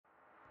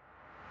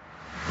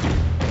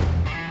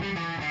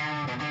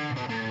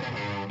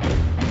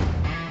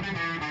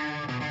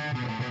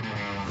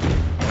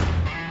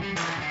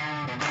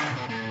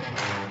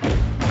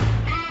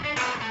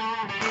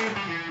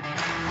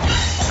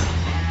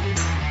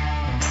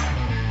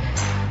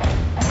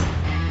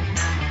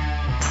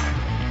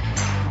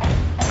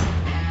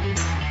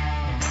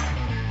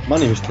My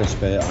name is Chris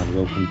Bett and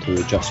welcome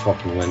to Just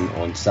Fucking Win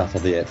on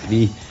Saturday at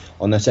 3.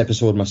 On this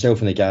episode, myself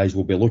and the guys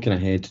will be looking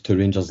ahead to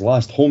Rangers'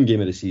 last home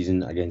game of the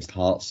season against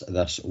Hearts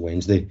this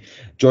Wednesday.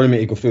 Joining me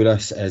to go through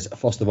this is,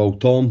 first of all,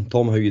 Tom.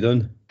 Tom, how you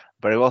doing?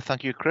 Very well,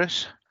 thank you,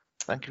 Chris.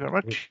 Thank you very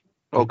much.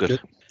 All good.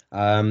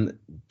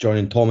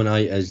 Joining Tom and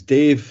I is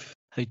Dave.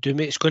 How you doing,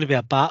 mate? It's going to be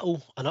a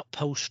battle, an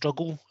uphill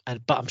struggle,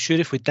 but I'm sure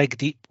if we dig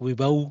deep, we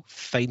will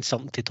find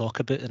something to talk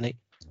about tonight.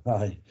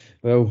 Aye,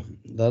 well,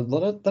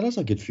 there is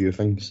a good few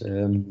things,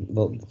 a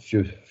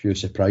few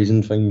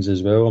surprising things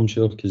as well, I'm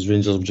sure, because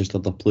Rangers have just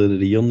had their Player of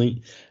the Year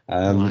night.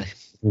 And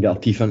get our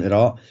teeth into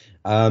that.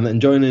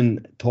 And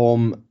joining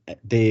Tom,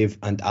 Dave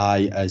and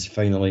I is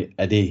finally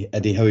Eddie.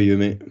 Eddie, how are you,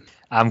 mate?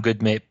 I'm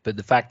good, mate, but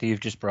the fact that you've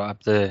just brought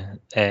up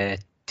the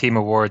team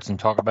awards and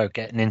talk about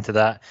getting into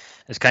that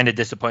has kind of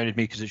disappointed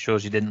me, because it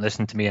shows you didn't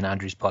listen to me and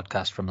Andrew's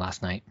podcast from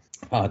last night.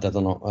 I did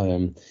not.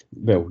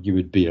 Well, you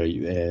would be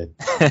right.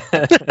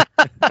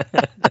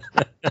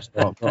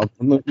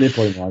 No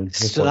point, man.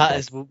 So that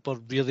is, we're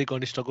really going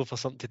to struggle for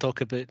something to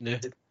talk about now.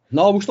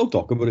 No, we'll still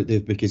talk about it,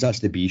 Dave, because that's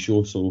the B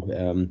show.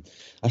 So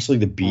that's like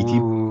the B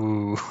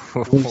team.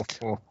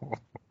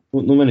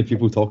 Not many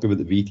people talk about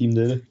the B team,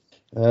 do they?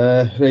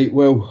 Right.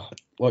 Well,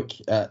 look,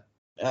 it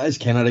is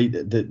kind of right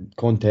that the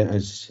content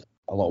is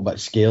a little bit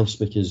scarce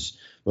because,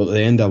 well, at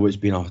the end of it's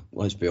been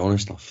let's be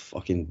honest, a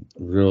fucking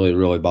really,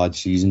 really bad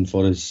season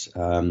for us.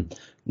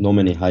 Not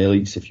many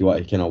highlights. If you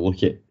want to kind of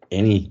look at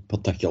any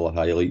particular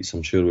highlights,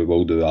 I'm sure we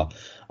will do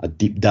a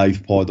deep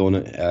dive pod on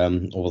it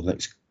over the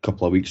next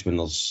couple of weeks when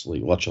there's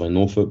like literally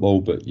no football,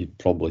 but you'd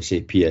probably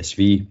say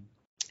PSV.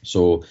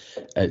 So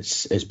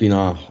it's been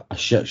a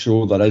shit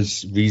show. There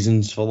is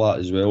reasons for that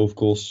as well, of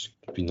course.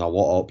 It's been a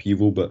lot of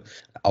upheaval, but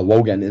I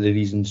will get into the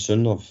reasons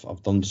soon.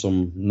 I've done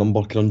some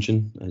number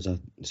crunching, as I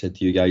said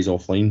to you guys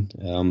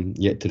offline.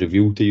 Yet to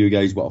reveal to you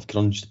guys what I've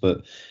crunched,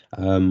 but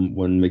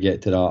when we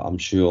get to that, I'm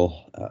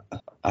sure.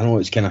 I know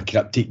it's kind of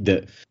cryptic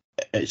that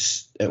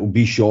it'll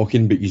be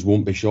shocking, but you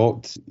won't be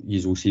shocked.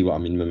 You will see what I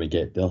mean when we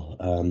get there.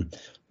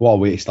 What a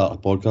way to start a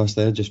podcast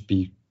there. Just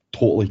be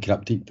totally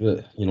cryptic,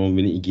 but we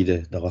need to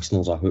give the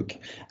listeners a hook.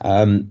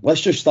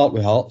 Let's just start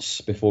with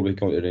Hearts before we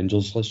go to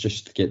Rangers. Let's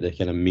just get the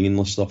kind of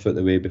meaningless stuff out of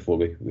the way before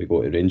we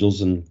go to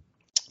Rangers. And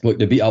look,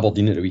 they beat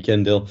Aberdeen at the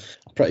weekend there.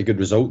 A pretty good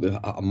result.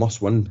 A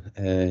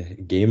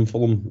must-win game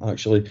for them,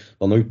 actually.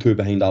 They're now 2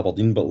 behind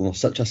Aberdeen, but they're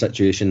such a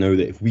situation now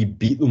that if we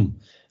beat them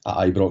at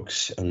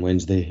Ibrox on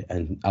Wednesday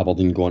and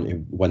Aberdeen go on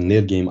to win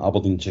their game,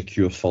 Aberdeen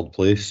secure 3rd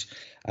place.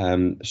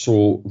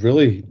 So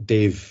really,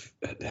 Dave,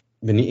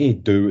 we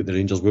need to do what the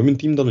Rangers women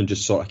team done and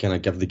just sort of kind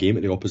of give the game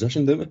to the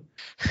opposition, don't we?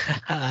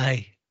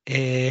 Aye.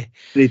 They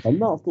done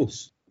that, of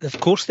course. Of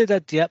course they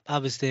did, yep. I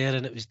was there,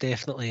 and it was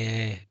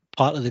definitely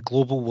part of the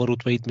global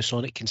worldwide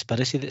Masonic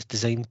conspiracy that's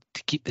designed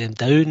to keep them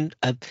down.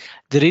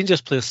 The Rangers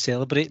players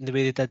celebrating the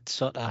way they did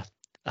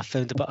I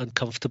found a bit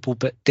uncomfortable,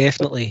 but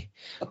definitely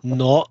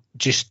not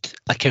just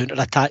a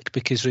counter-attack,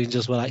 because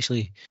Rangers were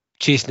actually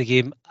chasing the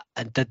game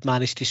and did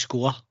manage to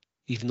score,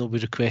 even though we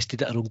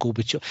requested it our own goal.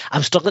 But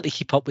I'm struggling to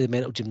keep up with the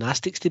mental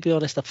gymnastics, to be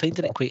honest. I'm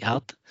finding it quite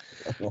hard.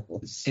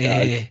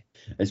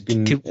 It's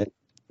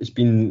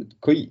been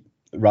quite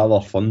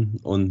rather fun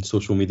on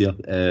social media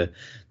the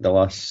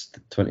last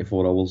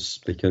 24 hours,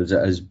 because it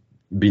has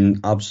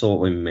been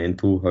absolutely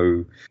mental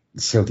how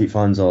Celtic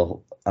fans are.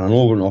 And I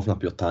know we're not off on a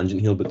pure tangent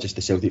here, but just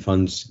the Celtic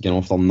fans getting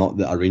off their nut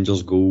that a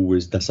Rangers goal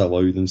was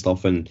disallowed and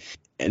stuff. And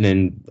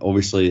then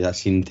obviously I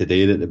seen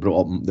today that they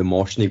brought up the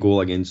Morshney goal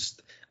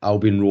against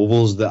Albion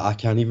Rovers that I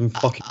can't even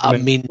fucking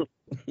remember.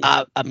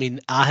 I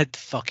had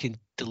fucking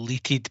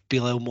deleted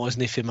Bilal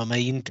Mosney from my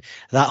mind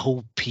that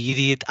whole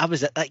period. I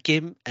was at that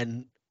game,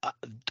 and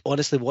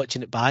honestly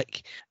watching it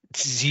back,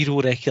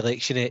 zero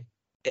recollection of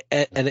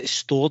it, and it's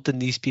stored in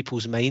these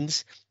people's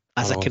minds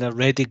as a kind of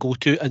ready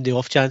go-to in the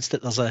off chance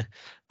that there's a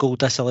goal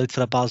disallowed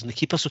for a bars on the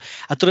keeper. So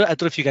I don't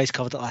know if you guys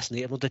covered it last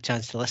night. I've not had a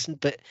chance to listen,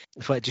 but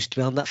if I just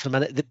dwell on that for a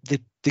minute,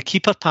 the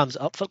keeper palms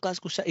it up for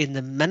Glasgow City, and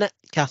the minute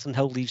Catherine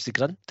Hill leaves the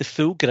ground, the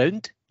full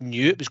ground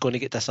knew it was going to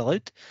get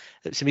disallowed.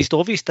 It's the most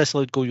obvious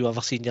disallowed goal you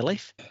ever see in your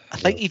life. I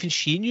think even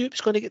she knew it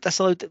was going to get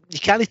disallowed. You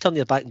can't turn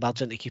your back and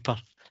barge into the keeper.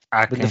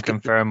 I can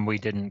confirm we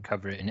didn't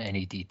cover it in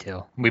any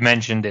detail. We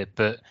mentioned it,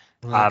 but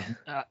right.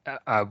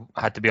 I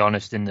had to be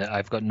honest in that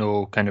I've got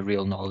no kind of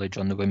real knowledge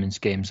on the women's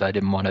game, so I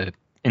didn't want to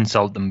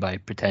insult them by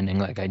pretending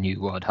like I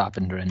knew what had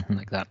happened or anything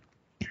like that.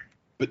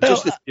 But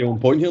just to stay on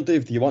point here,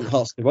 Dave, do you want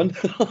Hearts to win?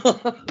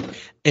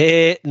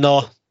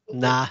 No,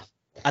 nah.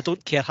 I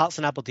don't care. Hearts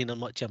and Aberdeen are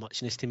much of a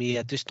muchness to me.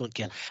 I just don't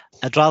care.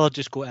 I'd rather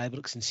just go to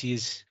Ibrox and see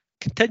us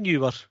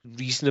continue our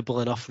reasonable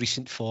enough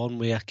recent form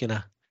with a kind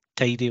of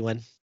tidy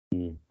win.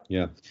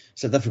 Yeah,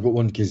 it's a difficult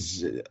one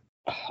because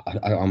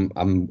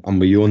I'm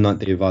with you on that,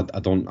 Dave. I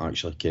don't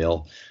actually care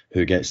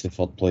who gets the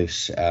 3rd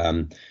place.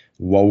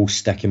 Will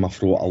stick in my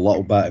throat a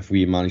little bit if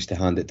we manage to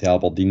hand it to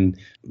Aberdeen,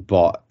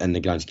 but in the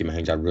grand scheme of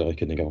things, I really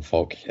couldn't give a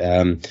fuck.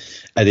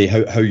 Eddie,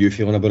 how are you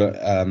feeling about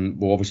it?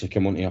 We'll obviously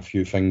come on to a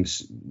few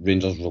things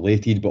Rangers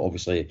related, but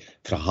obviously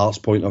from a Hearts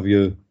point of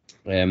view,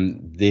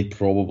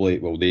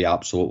 They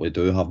absolutely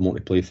do have more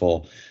to play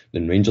for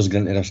than Rangers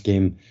get into this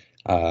game.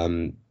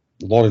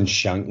 Lawrence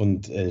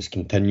Shankland is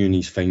continuing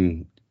his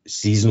fine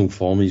seasonal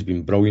form. He's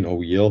been brilliant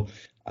all year.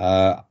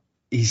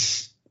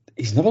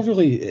 He's never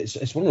really.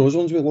 It's one of those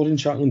ones with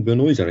Lawrence Shankland. We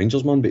know he's a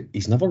Rangers man, but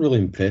he's never really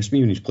impressed me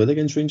when he's played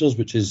against Rangers,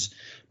 which is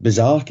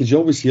bizarre because you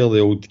always hear the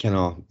old kind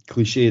of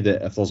cliche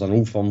that if there's an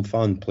Old Firm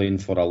fan playing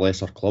for a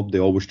lesser club, they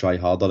always try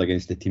harder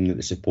against the team that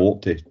they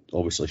support to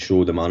obviously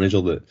show the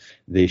manager that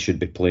they should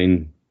be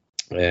playing.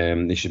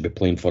 They should be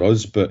playing for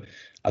us, but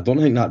I don't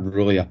think that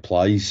really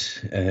applies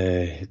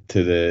to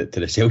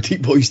the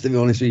Celtic boys, to be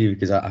honest with you,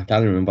 because I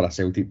can't remember a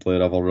Celtic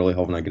player ever really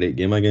having a great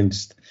game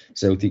against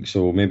Celtic.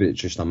 So maybe it's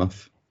just a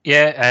myth.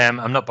 Yeah,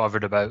 I'm not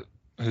bothered about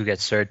who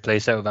gets third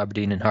place out of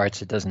Aberdeen and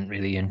Hearts. It doesn't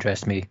really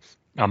interest me.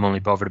 I'm only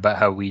bothered about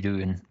how we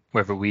do and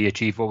whether we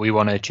achieve what we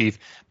want to achieve.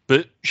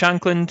 But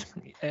Shankland,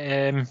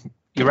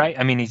 you're right.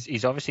 I mean,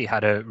 he's obviously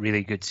had a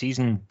really good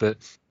season, but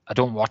I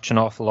don't watch an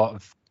awful lot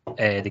of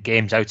the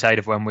games outside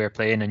of when we're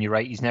playing. And you're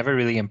right, he's never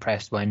really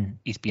impressed when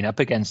he's been up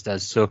against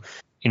us. So,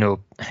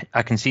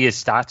 I can see his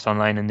stats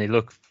online and they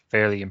look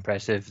fairly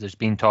impressive. There's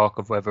been talk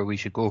of whether we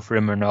should go for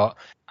him or not.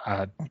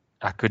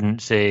 I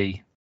couldn't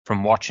say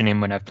from watching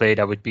him when I've played,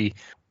 I would be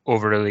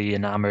overly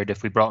enamoured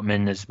if we brought him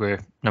in as we're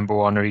number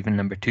one or even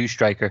number two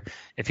striker.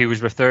 If he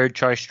was our third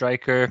choice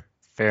striker,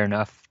 fair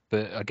enough.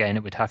 But again,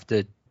 it would have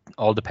to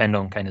all depend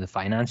on kind of the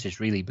finances,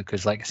 really,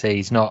 because like I say,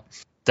 he's not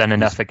done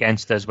enough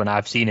against us when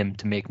I've seen him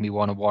to make me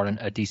want to warrant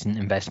a decent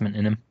investment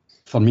in him.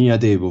 For me,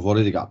 Eddie, we've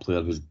already got a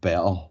player who's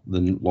better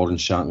than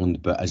Lawrence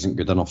Shankland, but isn't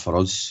good enough for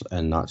us,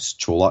 and that's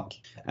Cholak.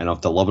 And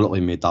I've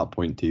deliberately made that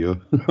point to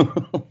you.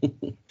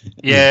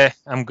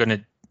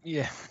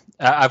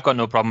 I've got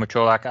no problem with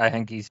Cholak. I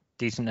think he's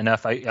decent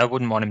enough. I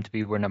wouldn't want him to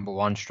be our number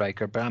one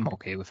striker, but I'm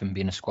okay with him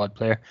being a squad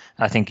player.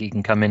 I think he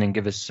can come in and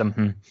give us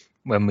something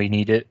when we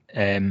need it.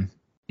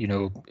 We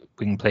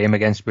can play him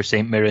against we're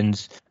St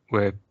Mirren's,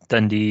 we're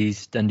Dundee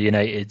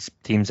United's,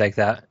 teams like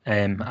that.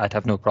 I'd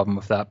have no problem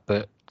with that,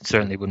 but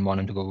certainly wouldn't want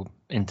him to go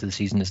into the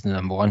season as the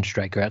number one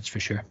striker, that's for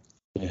sure.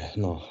 Yeah,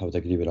 no, I would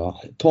agree with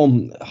that.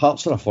 Tom,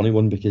 Hearts are a funny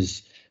one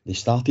because they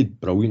started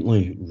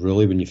brilliantly,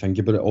 really, when you think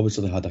about it.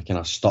 Obviously, they had a kind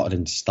of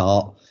stuttering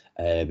start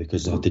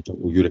because they had to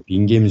juggle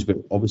European games, but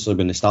obviously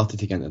when they started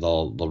to get into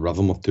the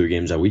rhythm of 2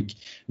 games a week,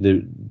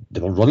 they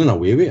were running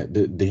away with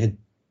it. They had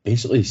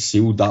basically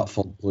sealed that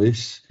third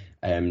place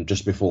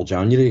just before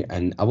January,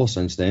 and ever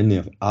since then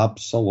they've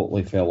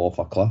absolutely fell off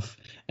a cliff,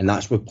 and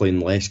that's with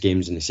playing less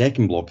games in the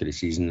second block of the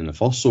season than the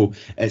first. So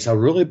it's a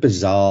really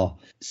bizarre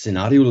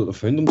scenario that they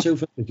found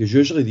themselves in, because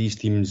usually these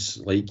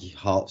teams like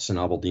Hearts and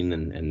Aberdeen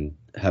and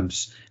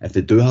Hibs, if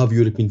they do have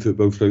European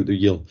football throughout the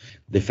year,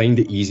 they find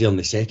it easier in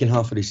the second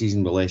half of the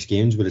season with less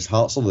games, whereas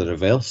Hearts are the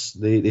reverse.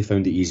 They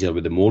found it easier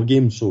with the more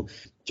games. So do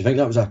you think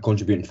that was a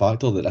contributing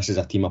factor, that this is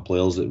a team of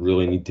players that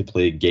really need to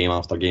play game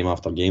after game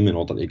after game in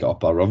order to get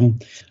up a rhythm?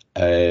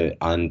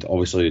 And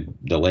obviously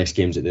the less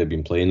games that they've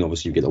been playing,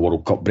 obviously you get the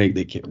World Cup break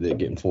that they're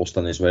getting forced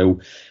in as well.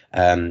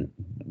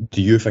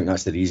 Do you think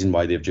that's the reason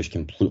why they've just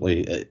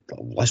completely,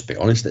 let's be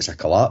honest, it's a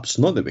collapse?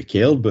 Not that we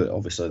cared, but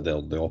obviously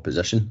they're the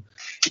opposition.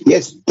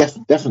 Yes,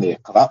 definitely a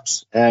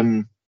collapse.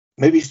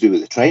 Maybe it's to do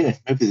with the training.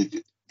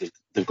 Maybe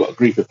they've got a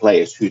group of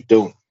players who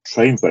don't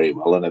train very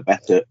well and are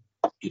better,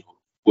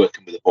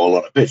 working with the ball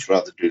on a pitch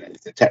rather than doing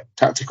anything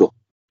tactical.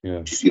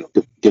 Yeah, just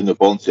giving the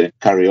ball to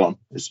carry on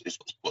is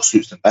what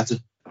suits them better.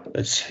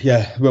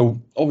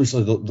 Well,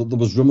 obviously there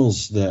was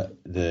rumours that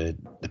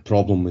the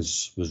problem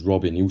was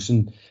Robbie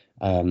Nielsen,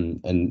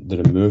 and they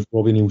removed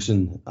Robbie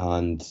Nielsen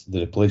and they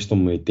replaced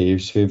him with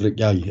Dave's favourite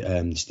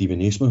guy, Stephen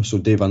Naismith. So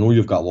Dave, I know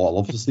you've got a lot of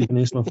love for Stephen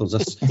Naismith. Do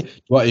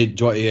you want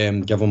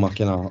to give him a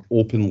kind of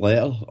open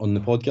letter on the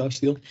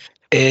podcast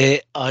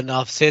here? And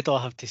I've said all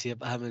I have to say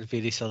about him in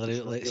various other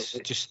outlets.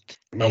 Just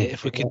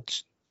if we could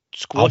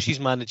squash his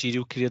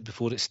managerial career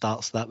before it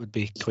starts, that would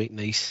be quite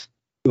nice.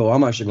 Well,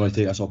 I'm actually going to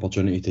take this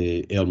opportunity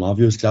to air my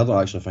views, because I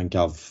don't actually think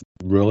I've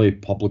really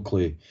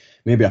publicly,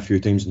 maybe a few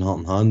times in heart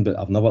and hand, but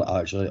I've never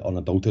actually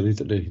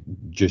unadulteratedly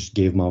just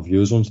gave my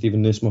views on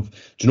Stephen Naismith.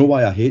 Do you know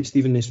why I hate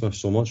Stephen Naismith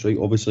so much? Right,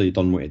 obviously he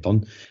done what he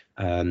done,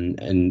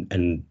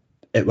 and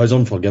it was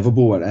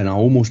unforgivable, and I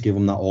almost gave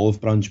him that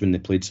olive branch when they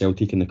played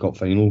Celtic in the cup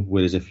final,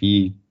 whereas if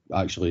he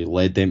actually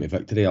led them to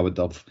victory, I would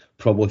have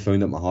probably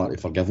found it in my heart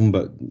to forgive him,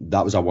 but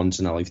that was a once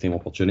in a lifetime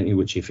opportunity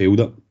which he failed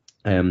at.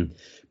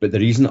 But the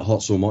reason it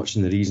hurts so much,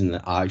 and the reason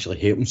that I actually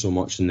hate him so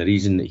much, and the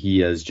reason that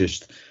he is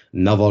just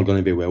never going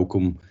to be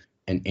welcome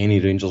in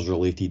any Rangers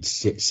related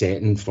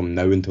setting from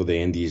now until the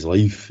end of his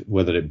life,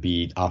 whether it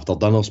be after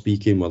dinner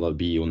speaking, whether it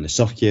be on the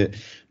circuit,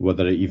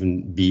 whether it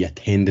even be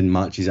attending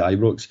matches at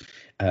Ibrox,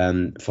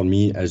 for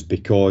me, is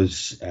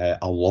because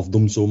I loved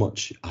him so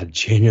much.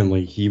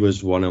 He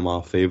was one of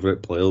my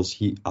favourite players.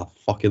 I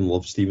fucking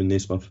love Stephen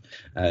Naismith,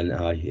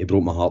 and he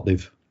broke my heart,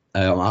 Dave.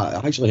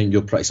 I actually think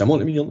you're pretty similar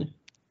to me, aren't you?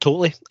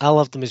 Totally. I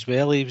loved him as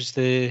well. He was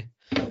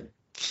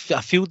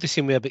I feel the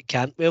same way about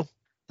Cantwell.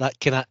 That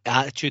kind of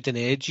attitude and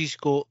edge he's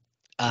got,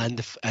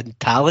 and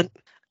talent.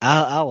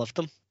 I loved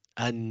him.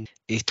 and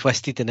he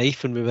twisted the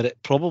knife when we were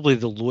at probably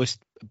the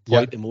lowest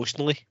point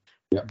emotionally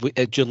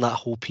during that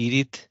whole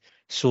period.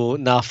 So,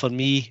 for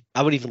me,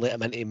 I wouldn't even let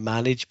him into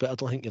manage, but I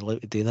don't think you're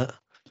allowed to do that.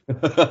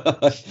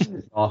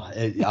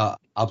 Yeah,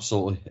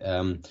 absolutely.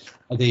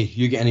 Adi,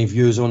 you get any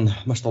views on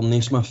Mr.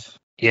 Naismith?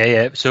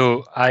 Yeah.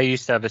 So I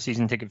used to have a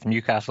season ticket for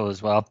Newcastle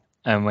as well.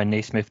 And when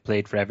Naismith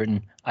played for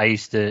Everton, I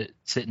used to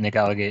sit in the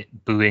Gallowgate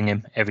booing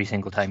him every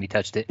single time he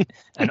touched it.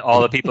 And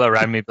all the people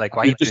around me would be like,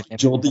 why are you just booing him?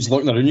 Jordy's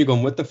looking around you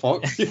going, what the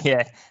fuck?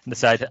 Yeah. And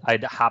so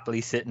I'd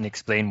happily sit and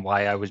explain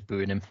why I was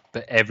booing him.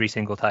 But every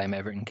single time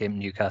Everton came to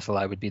Newcastle,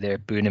 I would be there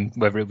booing him,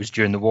 whether it was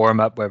during the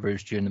warm-up, whether it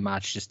was during the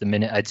match. Just the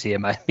minute I'd see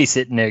him, I'd be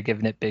sitting there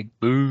giving it big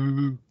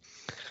boo.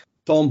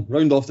 Tom,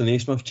 round off the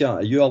Naismith chat.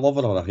 Are you a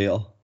lover or a hater?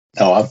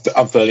 No,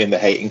 I'm fairly in the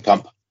hating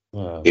camp.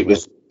 It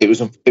was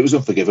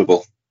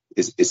unforgivable.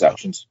 His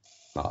actions.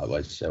 No,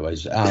 it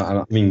was.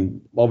 I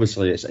mean,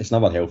 obviously, it's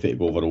never healthy to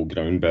go over old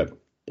ground, but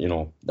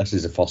this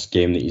is the first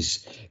game that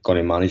he's going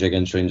to manage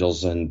against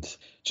Rangers, and do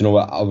you know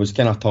what? I was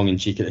kind of tongue in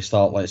cheek at the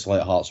start. Let's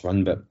let Hearts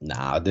win, but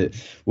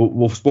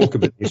we've spoke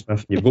about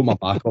Naismith. You've got my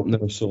back up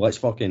now, so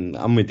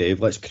I'm with Dave.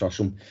 Let's crush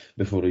him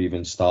before he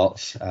even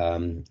starts.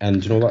 And do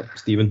you know what,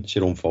 Stephen? It's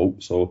your own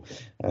fault. So,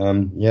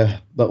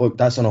 but look,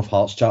 that's enough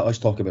Hearts chat. Let's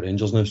talk about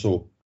Rangers now.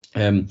 So,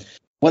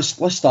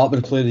 Let's start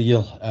with the Player of the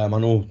Year. I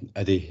know,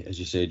 Eddie, as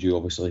you said, you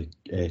obviously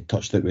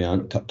touched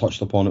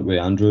upon it with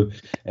Andrew.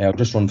 I'll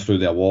just run through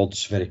the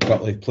awards very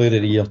quickly. Player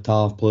of the Year,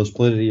 Tav. Player of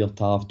the Year,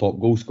 Tav. Top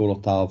Goal Scorer,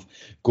 Tav.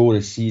 Goal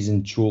of the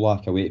Season,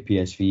 Cholak, away to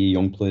PSV.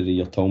 Young Player of the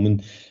Year,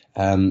 Tillman.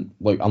 I'm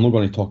not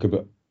going to talk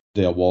about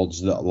the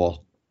awards that were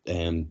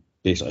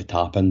basically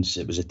tap-ins.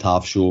 It was a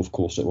Tav show, of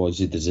course it was.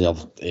 He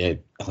deserved,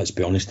 let's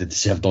be honest, he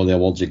deserved all the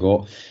awards he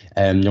got.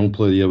 Young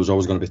Player of the Year was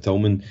always going to be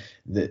Tillman.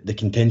 The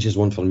contentious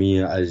one for me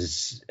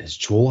is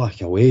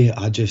Cholak away.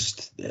 I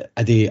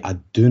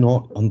do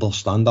not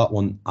understand that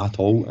one at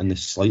all in the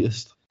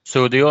slightest.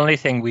 So the only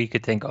thing we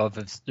could think of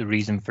as the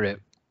reason for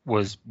it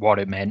was what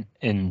it meant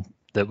in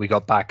that we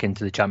got back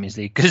into the Champions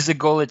League, because the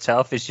goal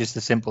itself is just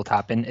a simple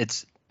tap-in.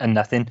 It's a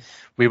nothing.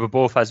 We were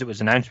both, as it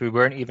was announced, we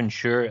weren't even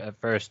sure at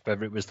first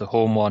whether it was the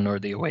home one or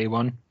the away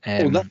one.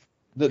 The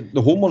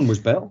home one was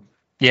better.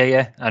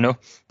 Yeah, I know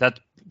that,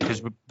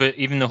 but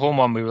even the home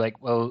one, we were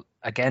like, well,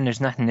 again,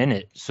 there's nothing in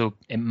it, so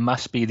it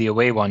must be the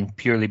away one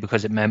purely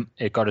because it meant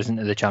it got us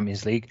into the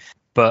Champions League.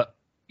 But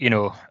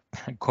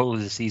goal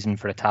of the season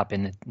for a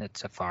tap-in,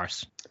 it's a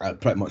farce. It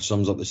pretty much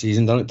sums up the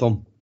season, doesn't it,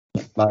 Tom?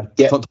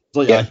 Yeah.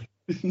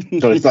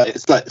 So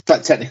it's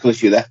like technical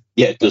issue there.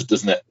 Yeah, it does,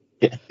 doesn't it?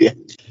 Yeah.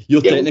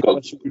 Your technical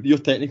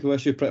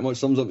issue pretty much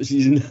sums up the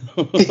season.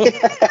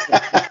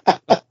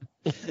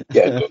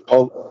 Yeah,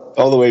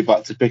 all the way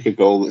back to pick a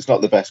goal. It's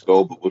not the best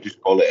goal, but we'll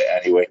just call it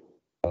anyway.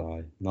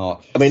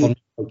 No, I mean,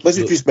 was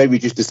it just maybe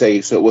just to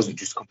say so it wasn't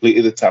just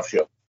completely the Tav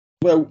show?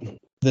 Well,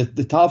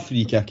 the Tav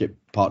free kick at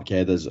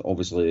Parkhead is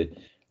obviously,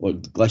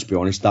 look, let's be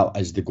honest, that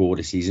is the goal of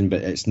the season,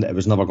 but it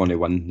was never going to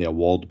win the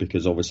award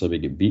because obviously we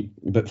get beat.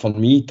 But for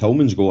me,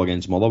 Tillman's goal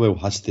against Motherwell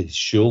has to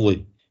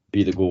surely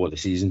be the goal of the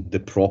season, the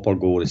proper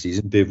goal of the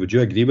season. Dave, would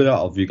you agree with that,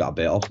 or have you got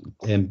a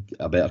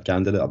better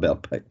candidate, a better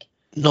pick?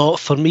 No,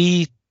 for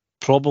me,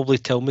 probably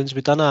Tillman's.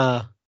 We've done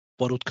a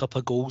World Cup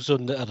of goals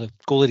on the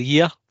goal of the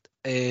year,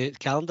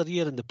 calendar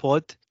year in the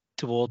pod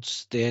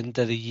towards the end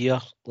of the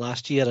year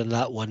last year, and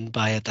that won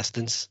by a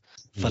distance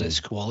for its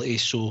quality.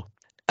 So,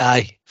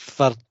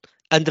 for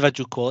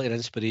individual quality and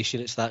inspiration,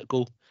 it's that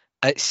goal.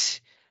 It's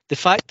the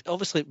fact,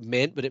 obviously, it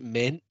meant what it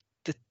meant.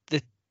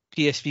 The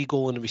PSV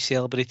goal, and we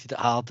celebrated it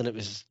hard, and it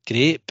was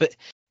great. But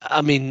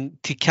I mean,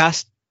 to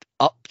cast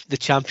up the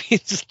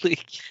Champions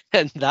League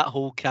and that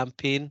whole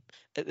campaign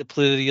at the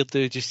Player of the Year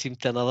do just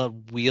seemed another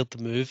weird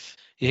move.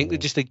 You think they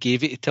just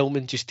gave it to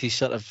Tillman just to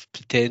sort of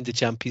pretend the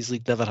Champions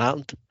League never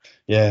happened?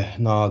 Yeah,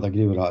 no, I'd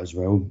agree with that as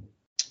well.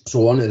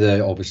 So on to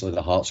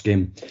the Hearts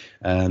game.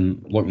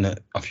 Looking at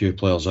a few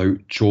players out: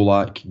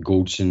 Cholak,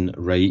 Goldson,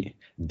 Wright,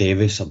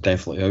 Davis are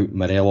definitely out.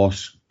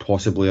 Morelos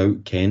possibly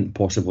out. Kent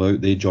possibly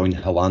out. They join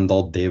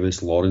Hilander,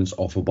 Davis, Lawrence,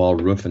 Offabar,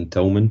 Roof, and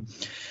Tillman.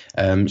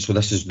 So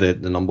this is the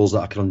numbers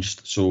that I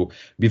crunched. So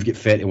we've got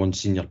 31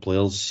 senior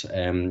players,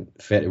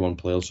 31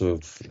 players who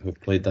have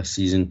played this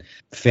season.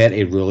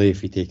 30 really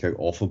if you take out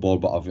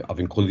Offabar, but I've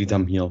included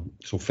them here.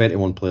 So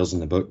 31 players in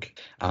the book.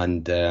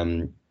 And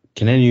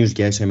can any of you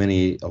guess how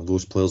many of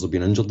those players have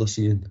been injured this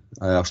season?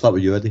 I'll start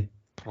with you, Eddie.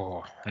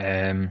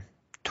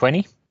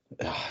 20.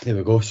 There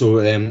we go. So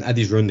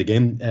Eddie's ruined the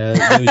game.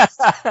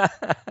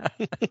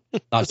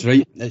 That's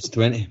right. It's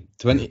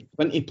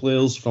 20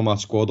 players from a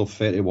squad of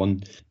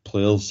 31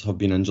 players have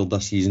been injured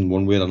this season,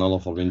 one way or another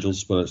for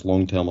Rangers, whether it's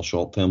long term or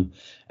short term.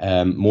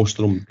 Most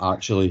of them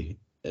actually,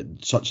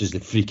 such as the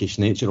freakish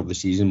nature of the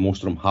season,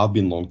 most of them have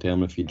been long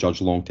term. If you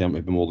judge long term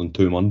to be more than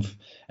 2 months.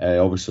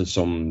 Obviously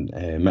some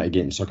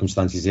mitigating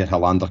circumstances there.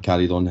 Hilander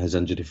carried on his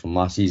injury from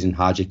last season.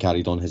 Hadji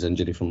carried on his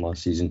injury from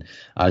last season,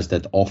 as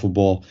did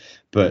Offabar.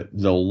 But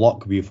the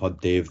luck we've had,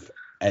 Dave,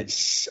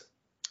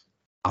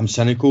 I'm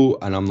cynical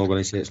and I'm not going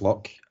to say it's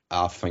luck.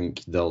 I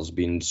think there's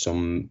been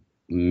some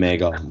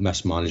mega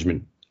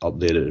mismanagement up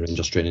there at the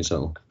Rangers training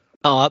centre.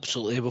 Oh,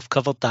 absolutely. We've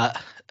covered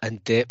that in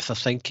depth. I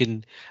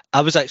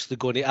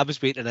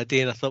was waiting a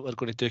day and I thought we were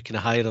going to do kind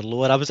of higher and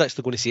lower. I was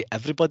actually going to say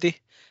everybody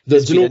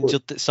has been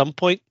injured at some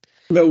point.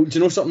 Well, do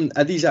you know something?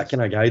 Eddie's that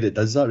kind of guy that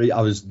does that, right?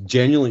 I was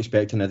genuinely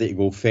expecting Eddie to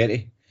go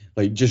 30.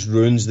 Like, just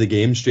ruins the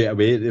game straight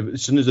away.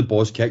 As soon as the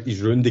ball's kicked,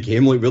 he's ruined the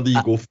game. Like, where do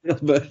you go for it?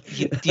 But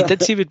you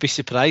did say we'd be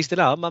surprised,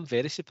 and I'm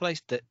very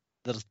surprised that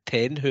there's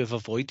 10 who have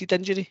avoided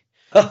injury.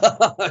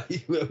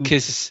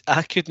 Because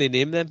I couldn't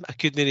name them. I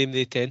couldn't name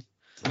the 10.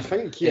 I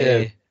think,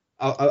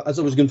 as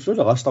I was going through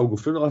the list, I'll go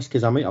through the list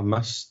because I might have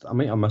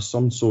missed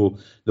some. So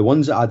the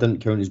ones that I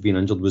didn't count as being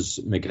injured was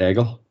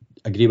McGregor.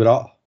 Agree with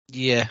that?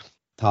 Yeah.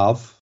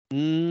 Tav.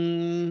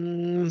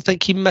 I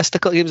think he missed a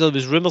couple of games. There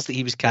was rumours that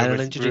he was carrying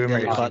an injury.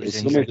 I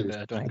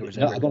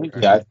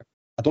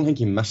don't think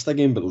he missed a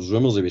game, but there was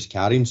rumours he was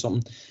carrying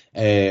something.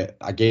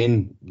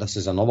 Again, this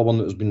is another one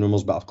that has been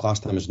rumours, but I've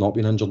classed him as not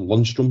being injured.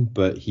 Lundstrom,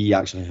 but he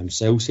actually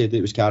himself said that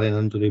he was carrying an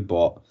injury,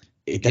 but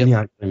he didn't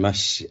actually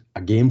miss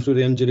a game through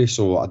the injury,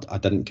 so I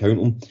didn't count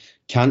him.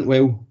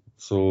 Cantwell,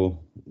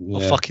 so yeah.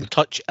 I'll fucking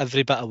touch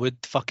every bit of wood,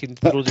 fucking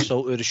throw the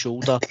salt over the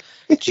shoulder.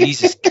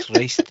 Jesus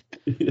Christ.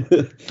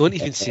 Don't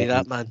even say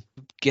that, man.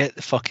 Get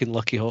the fucking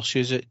lucky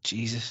horseshoes out.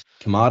 Jesus.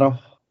 Kamara,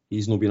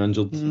 he's not been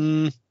injured.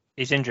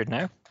 He's injured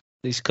now.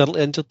 He's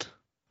currently injured.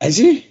 Is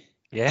he?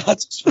 Yeah.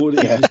 That's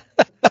yeah.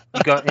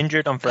 He got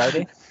injured on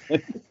Friday.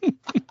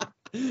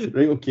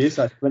 Right, okay,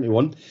 so that's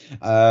 21.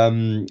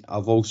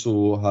 I've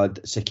also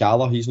had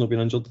Sakala, he's not been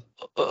injured.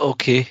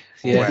 Okay,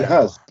 yeah. Well, it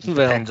has.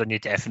 Depends on your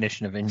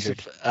definition of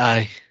injured.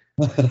 Aye.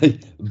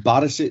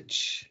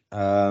 Barisic,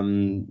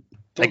 again.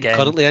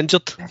 Currently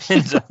injured.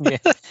 Yeah.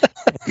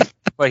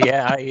 Well,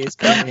 yeah, he is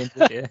currently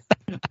injured, yeah.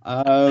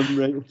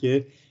 Right,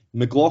 okay.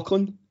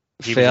 McLaughlin.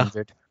 He was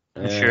injured.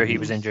 I'm sure he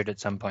was injured at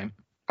some point.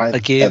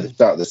 Again, at the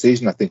start of the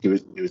season, I think he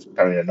was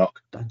carrying a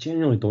knock. I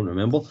genuinely don't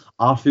remember.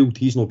 Arfield,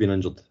 he's not been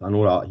injured. I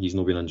know that he's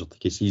not been injured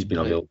because he's been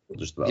available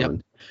just about.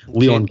 Yep.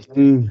 Leon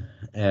King,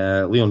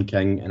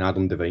 and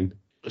Adam Devine.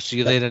 So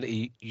you're there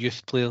into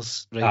youth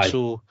players, right? Aye.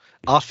 So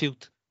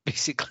Arfield,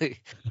 basically.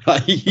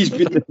 he's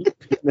been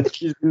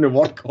the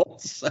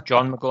workhorse.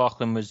 John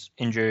McLaughlin was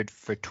injured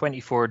for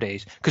 24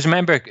 days. Because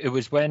remember, it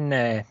was when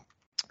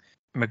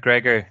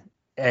McGregor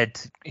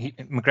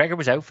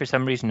was out for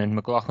some reason and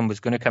McLaughlin was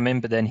going to come in,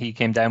 but then he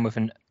came down with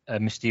a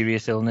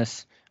mysterious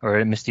illness or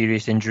a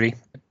mysterious injury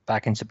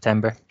back in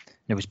September. And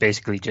it was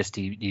basically just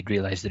he'd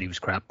realised that he was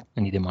crap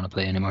and he didn't want to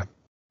play anymore.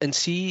 And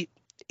see,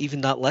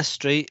 even that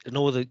list, right? I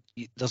know that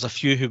there's a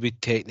few who we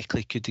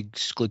technically could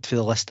exclude for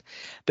the list,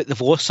 but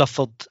they've all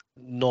suffered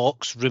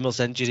knocks, rumours,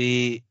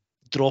 injury,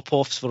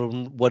 drop-offs for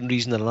one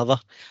reason or another,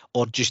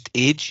 or just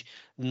age.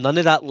 None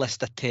of that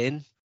list of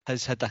 10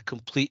 has had a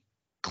complete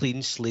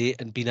clean slate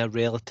and been a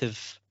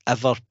relative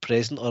ever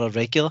present or a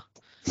regular.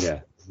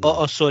 Yeah.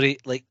 Oh, sorry,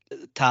 like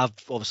Tav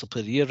obviously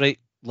played a year, right?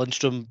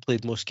 Lundstrom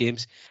played most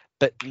games,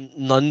 but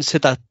none's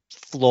had a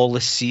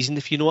flawless season,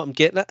 if you know what I'm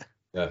getting at.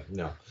 Yeah,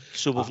 no.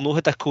 So we've not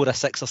had a core of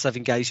 6 or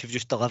 7 guys who've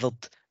just delivered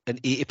in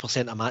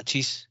 80% of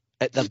matches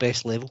at their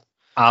best level.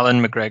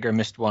 Alan McGregor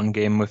missed one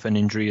game with an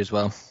injury as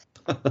well.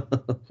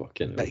 But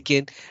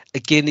again,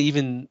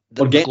 even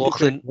the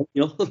McLaughlin,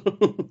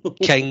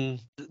 King,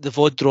 they've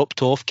all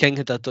dropped off. King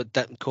had a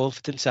dip in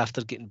confidence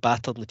after getting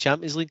battered in the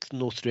Champions League,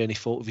 no through any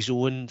fault of his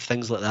own,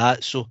 things like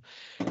that. So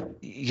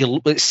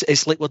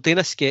it's like we're doing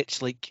a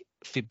sketch like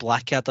if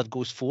Blackadder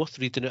goes fourth,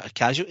 reading out a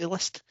casualty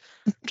list,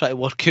 trying to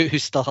work out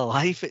who's still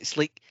alive. It's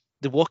like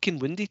the walking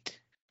wounded.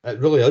 It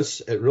really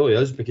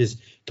is because,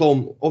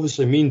 Tom,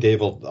 obviously me and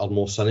Dave are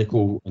more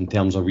cynical in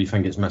terms of we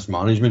think it's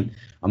mismanagement.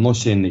 I'm not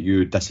saying that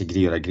you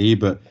disagree or agree,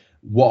 but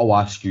what I'll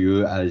ask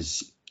you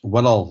is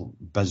whether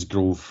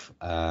Bisgrove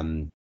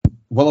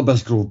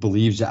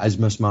believes it is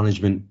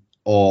mismanagement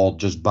or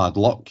just bad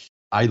luck.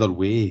 Either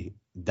way,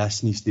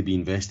 this needs to be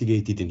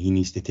investigated and he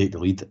needs to take the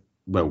lead.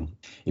 Well,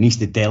 he needs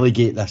to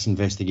delegate this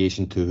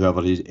investigation to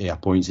whoever he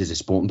appoints as a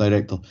sporting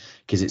director,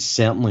 because it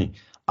certainly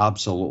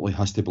absolutely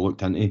has to be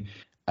looked into.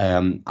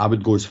 I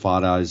would go as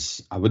far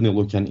as I wouldn't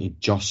look into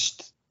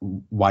just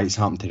why it's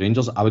happened to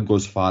Rangers. I would go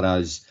as far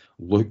as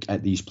look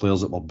at these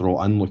players that were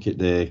brought in, look at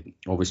the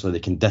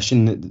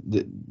condition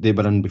that they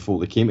were in before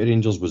they came to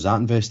Rangers. Was that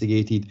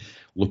investigated?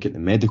 Look at the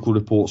medical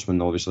reports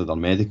when obviously their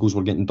medicals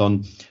were getting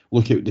done.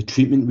 Look at the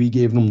treatment we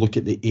gave them. Look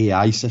at the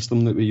AI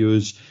system that we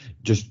use.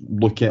 Just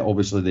look at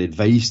obviously the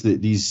advice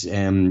that these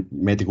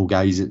medical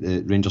guys at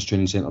the Rangers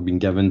training centre have been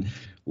given.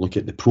 Look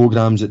at the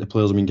programmes that the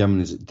players have been given.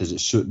 Does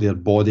it suit their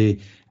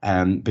body?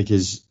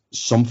 Because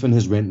something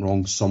has went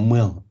wrong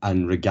somewhere,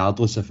 and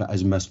regardless if it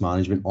is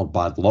mismanagement or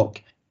bad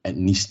luck, it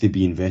needs to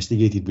be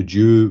investigated. Would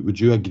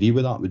you agree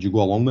with that? Would you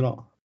go along with that?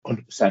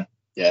 100%.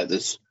 Yeah,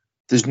 there's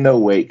no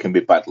way it can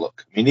be bad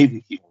luck. I mean,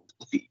 even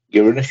look at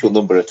your initial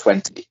number of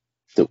 20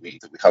 that we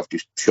have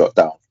just shot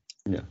down.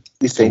 Yeah,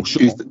 we think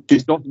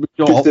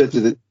two-thirds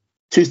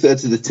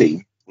of the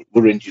team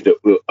were injured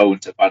owing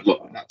to bad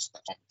luck, and that's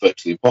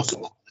virtually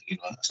impossible. You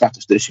know, a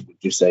statistician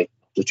would just say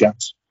not a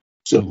chance.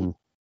 So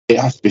it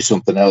has to be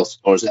something else,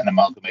 or is it an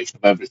amalgamation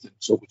of everything?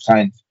 So we've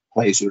signed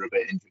players who are a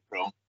bit injury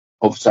prone.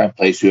 Overtime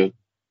players who,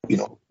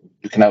 you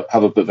can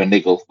have a bit of a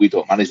niggle. We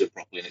don't manage it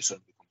properly, and it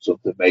suddenly becomes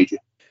something major.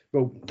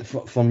 Well,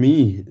 for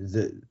me,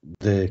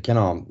 the kind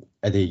of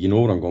Eddie, you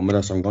know where I'm going with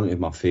this. I'm going to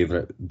my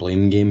favourite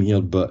blame game here,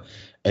 but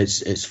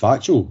it's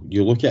factual.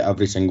 You look at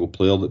every single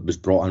player that was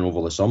brought in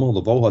over the summer;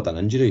 they've all had an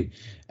injury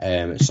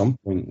at some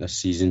point this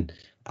season,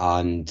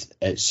 and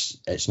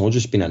it's not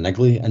just been a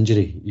niggly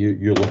injury.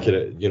 You look at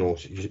it, you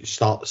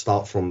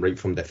start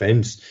from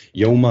defence.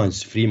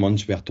 Yilmaz 3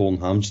 months with a torn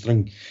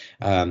hamstring,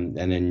 and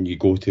then you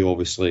go to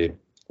obviously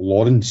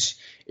Lawrence.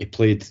 He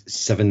played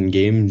 7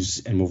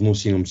 games and we've not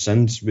seen him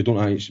since. We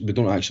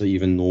don't actually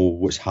even know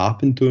what's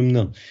happened to him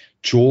there.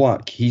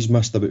 Cholak, he's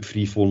missed about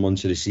 3-4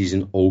 months of the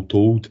season all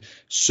told.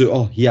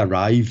 Suter, he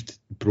arrived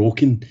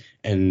broken,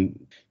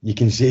 and you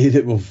can say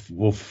that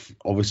we've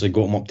obviously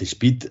got him up to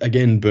speed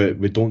again, but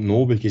we don't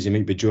know because he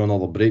might be due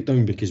another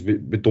breakdown because we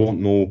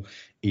don't know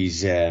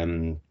his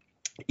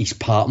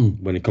pattern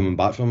when he's coming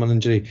back from an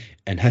injury,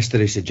 and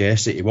history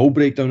suggests that he will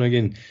break down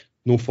again.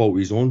 No fault of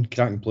his own.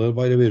 Cracking player,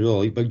 by the way.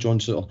 Really like Big John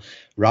Suter.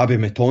 Rabbi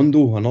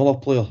Matondo, another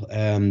player.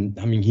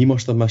 He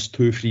must have missed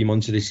 2-3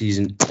 months of the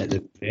season at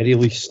the very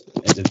least.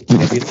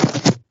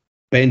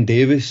 Ben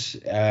Davis,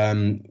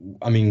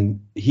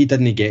 he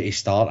didn't get to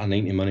start a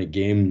 90-minute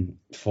game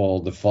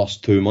for the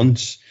first 2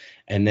 months,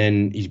 and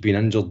then he's been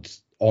injured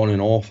on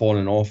and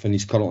off, and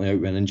he's currently out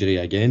with an injury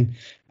again.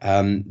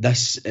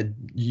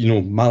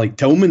 Malik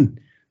Tillman.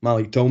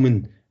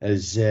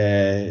 His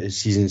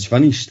season's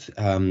finished.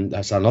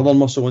 That's another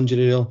muscle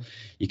injury there.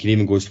 You can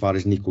even go as far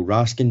as Nico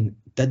Raskin.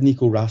 Did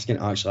Nico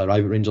Raskin actually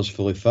arrive at Rangers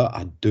fully fit?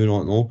 I do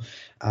not know.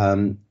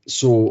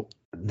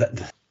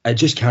 It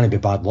just can't be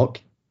bad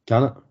luck,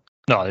 can it?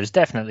 No, there's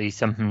definitely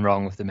something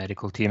wrong with the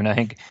medical team, and I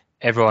think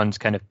everyone's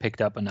kind of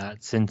picked up on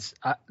that since.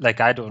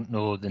 I don't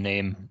know the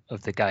name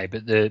of the guy,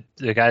 but the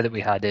guy that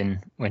we had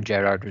in when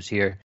Gerrard was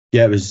here.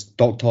 Yeah, it was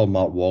Dr.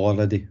 Mark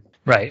Waller, Eddie.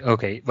 Right.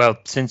 Okay. Well,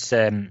 since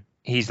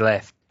he's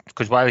left.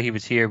 Because while he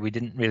was here, we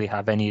didn't really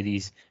have any of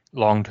these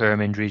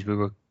long-term injuries. We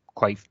were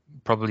quite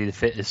probably the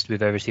fittest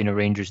we've ever seen a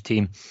Rangers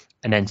team.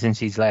 And then since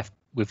he's left,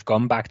 we've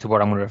gone back to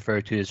what I'm going to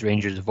refer to as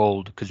Rangers of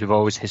old, because we've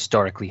always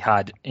historically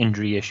had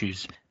injury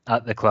issues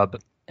at the club.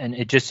 And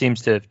it just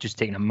seems to have just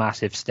taken a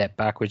massive step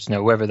backwards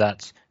now, whether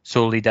that's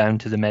solely down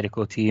to the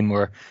medical team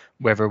or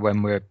whether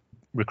when we're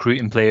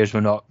recruiting players,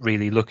 we're not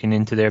really looking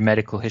into their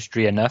medical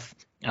history enough.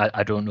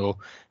 I don't know.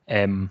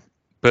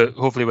 But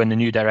hopefully when the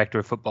new director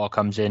of football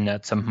comes in,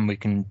 that's something we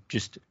can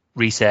just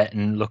reset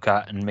and look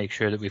at and make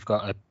sure that we've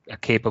got a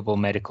capable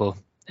medical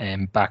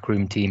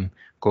backroom team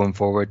going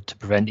forward to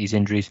prevent these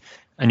injuries.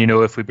 And,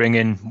 if we bring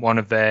in one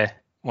of the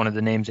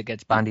names that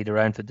gets bandied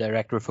around for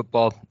director of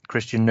football,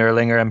 Christian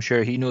Nerlinger, I'm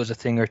sure he knows a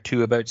thing or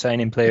two about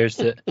signing players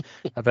that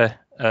have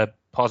a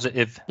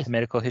positive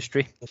medical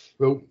history.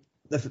 Well,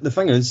 the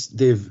thing is,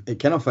 Dave,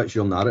 it kind of fits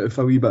your narrative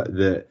a wee bit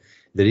that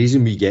the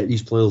reason we get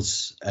these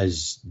players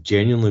is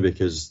genuinely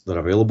because they're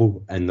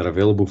available, and they're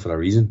available for a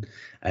reason.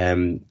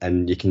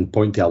 And you can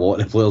point to a lot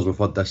of the players we've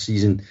had this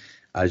season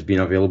as being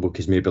available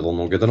because maybe they're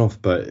not good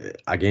enough.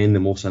 But again,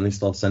 the more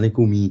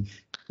cynical me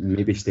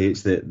maybe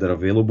states that they're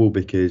available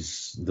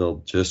because they're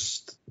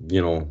just,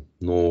 not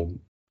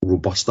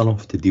robust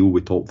enough to deal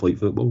with top flight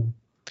football.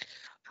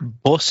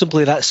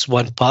 Possibly that's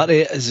one part of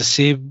it. As I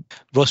say,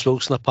 Ross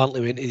Wilson apparently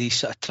went to these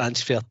sort of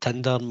transfer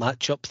Tinder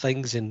match-up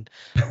things, and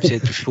I've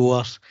said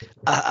before,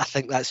 I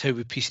think that's how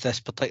we pieced this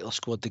particular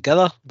squad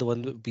together, the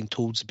one that we've been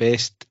told's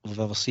best we've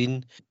ever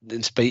seen,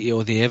 in spite of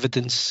all the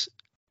evidence.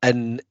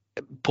 And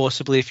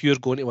possibly if you're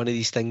going to one of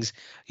these things,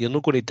 you're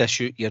not going to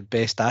dish out your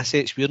best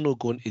assets. We're not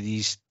going to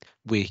these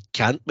with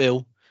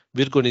Cantwell.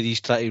 We're going to these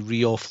try to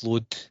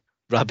re-offload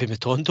Rabbi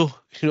Matondo,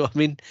 you know what I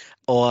mean?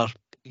 Or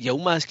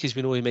Yilmaz, because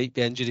we know he might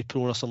be injury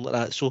prone or something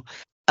like that. So,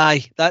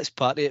 that's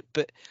part of it.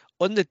 But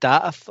on the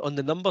data, on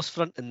the numbers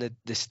front and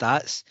the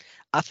stats,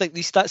 I think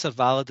these stats are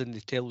valid and they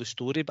tell the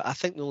story, but I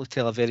think they only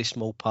tell a very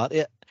small part of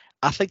it.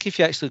 I think if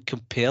you actually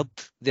compared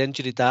the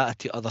injury data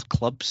to other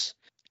clubs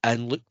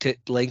and looked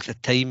at length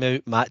of time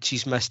out,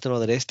 matches missed and all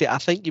the rest of it, I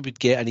think you would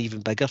get an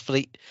even bigger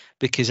fright,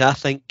 because I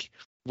think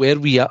where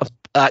we are,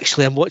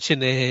 actually I'm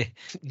watching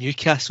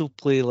Newcastle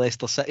play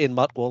Leicester City and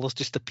Mark Waller's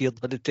just appeared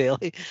on the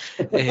telly.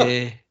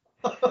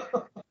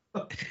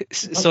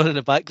 Son in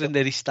the background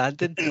there, he's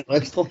standing.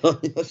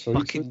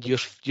 Fucking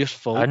your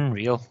fault.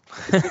 Unreal.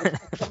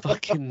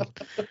 Fucking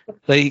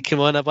right, come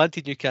on, I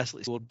wanted Newcastle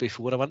to score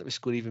before. I want him to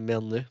score even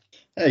more now.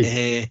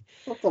 Hey,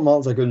 Dr.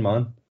 Martin's a good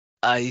man.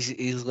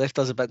 He's left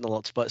us a bit in the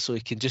lot spot, so he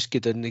can just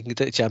get down. He can get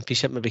to the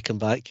Championship, maybe come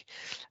back.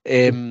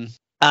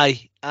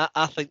 I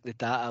think the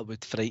data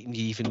would frighten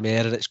you even more,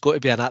 and it's got to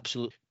be an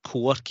absolute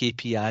core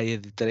KPI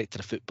of the director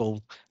of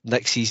football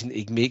next season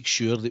to make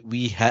sure that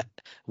we hit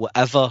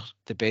whatever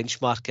the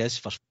benchmark is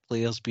for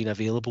players being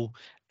available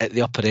at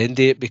the upper end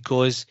of it,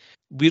 because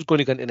we're going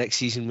to go into next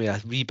season with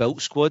a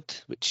rebuilt squad,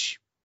 which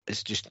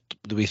is just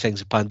the way things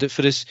have panned out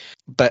for us,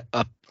 but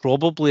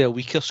probably a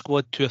weaker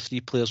squad, 2 or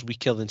 3 players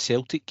weaker than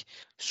Celtic.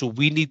 So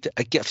we need,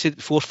 I've said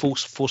before,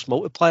 force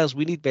multipliers.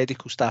 We need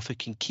medical staff who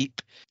can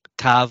keep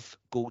Tav,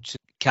 Goldson,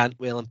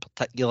 Cantwell in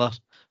particular,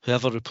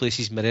 whoever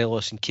replaces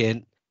Morelos and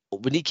Kent,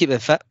 we need to keep them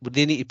fit.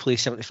 They need to play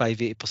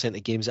 75-80%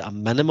 of games at a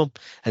minimum,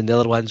 and the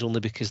other ones only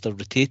because they're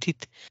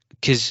rotated.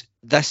 Because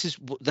this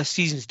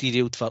season's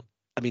derailed for,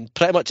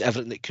 pretty much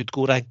everything that could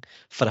go wrong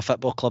for a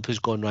football club who's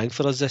gone wrong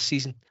for us this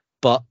season.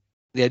 But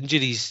the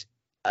injuries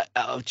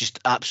have just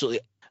absolutely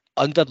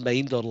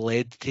undermined or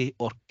led to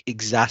or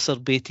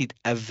exacerbated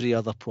every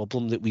other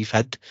problem that we've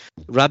had.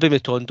 Rabbi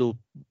Matondo,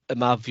 in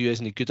my view,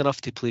 isn't good enough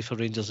to play for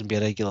Rangers and be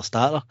a regular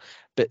starter,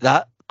 but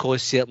that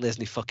cause certainly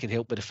isn't fucking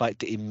helped by the fact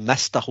that he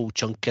missed a whole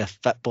chunk of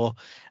football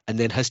and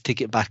then has to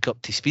get back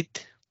up to speed.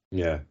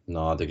 Yeah,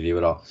 no, I'd agree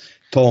with that.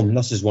 Tom,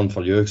 this is one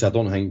for you, because I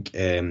don't think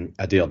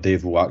Eddie or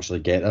Dave will actually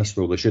get this.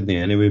 Well, they shouldn't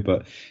anyway,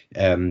 but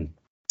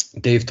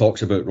Dave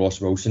talks about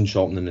Ross Wilson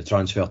shopping in the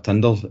transfer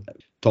Tinder.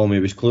 Tom, he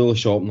was clearly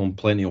shopping on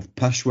plenty of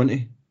pish, wasn't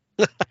he?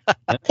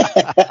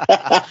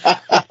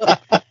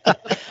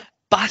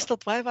 Bastard,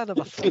 why have I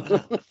never thought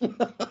of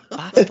that?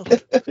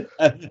 Bastard.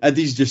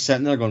 Eddie's just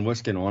sitting there going,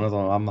 what's going on? I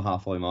don't know, I'm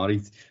halfway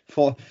married.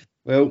 Well,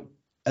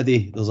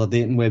 Eddie, there's a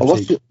dating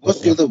website.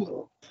 What's the other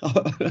one?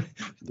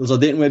 There's a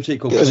dating website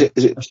called... Is it?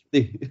 Do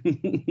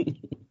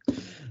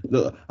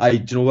you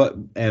know what?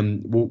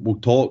 We'll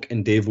talk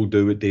and Dave will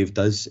do what Dave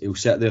does. He'll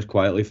sit there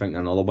quietly thinking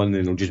another one, and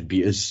then he'll just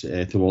beat us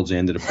towards the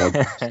end of the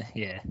podcast.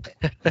 Yeah.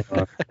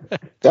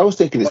 I was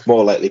thinking it's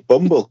more likely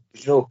Bumble.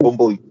 You know,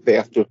 Bumble, they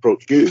have to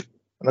approach you.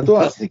 And I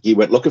don't actually think he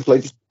went looking for,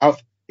 like, just have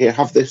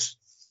this.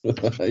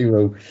 He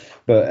will.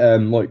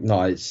 But look,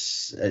 no,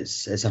 it's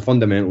a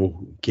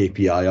fundamental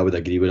KPI. I would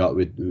agree with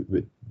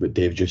that. What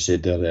Dave just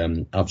said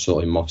there,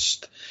 absolutely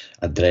must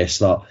address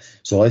that.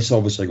 So let's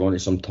obviously go into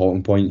some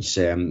talking points.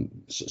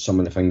 Some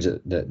of the things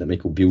that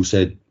Michael Beale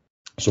said.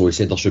 So he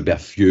said there should be a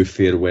few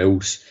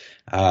farewells.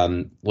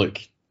 Look,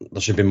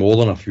 there should be more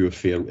than a few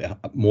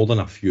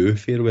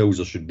farewells.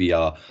 There should be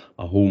a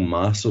whole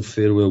mass of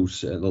farewells.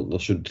 There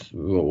should,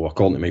 well,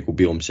 according to Michael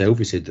Beale himself,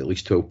 he said at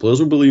least 12 players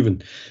will be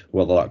leaving.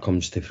 Whether that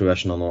comes to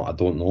fruition or not, I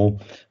don't know.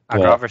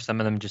 I'd rather some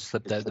of them just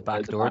slipped out the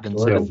back door than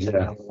some.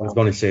 Yeah, I was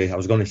going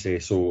to say.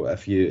 So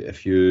if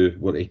you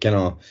were to kind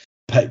of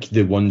pick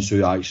the ones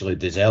who actually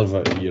deserve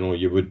it,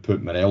 you would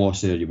put Morelos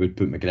there, you would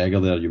put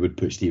McGregor there, you would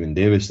put Stephen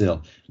Davis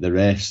there. The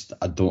rest,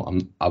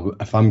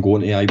 if I'm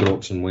going to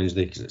Ibrox on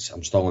Wednesday, because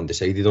I'm still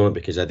undecided on it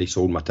because Eddie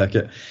sold my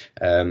ticket,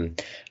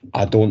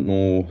 I don't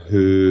know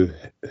who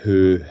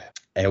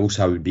else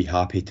I would be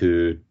happy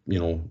to,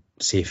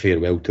 say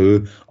farewell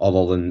to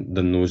other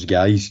than those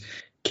guys.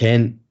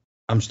 Kent,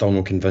 I'm still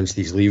not convinced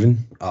he's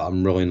leaving.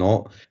 I'm really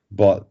not.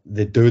 But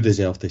they do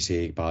deserve to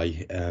say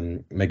bye.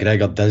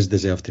 McGregor does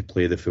deserve to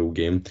play the full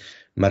game.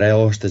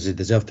 Morelos, does he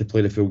deserve to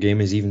play the full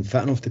game? Is he even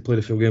fit enough to play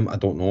the full game? I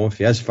don't know. If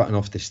he is fit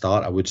enough to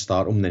start, I would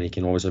start him. Then he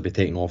can obviously be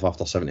taken off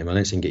after 70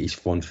 minutes and get his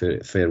fun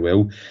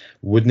farewell.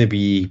 Wouldn't it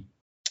be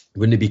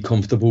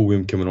comfortable with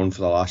him coming on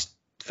for the last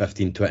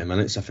 15-20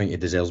 minutes? I think he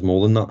deserves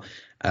more than that.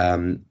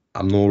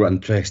 I'm not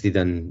interested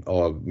in,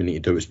 we need to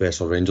do what's best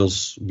for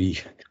Rangers.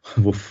 We've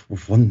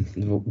won,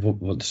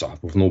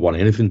 we've not won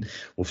anything.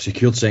 We've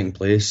secured second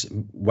place.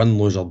 Win,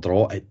 lose or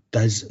draw, it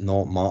does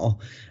not matter.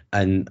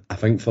 And I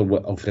think for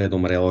what Alfredo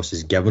Morelos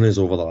has given us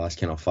over the last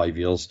kind of 5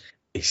 years,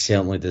 he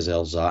certainly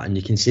deserves that. And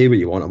you can say what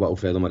you want about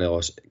Alfredo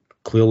Morelos.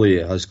 Clearly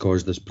it has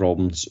caused us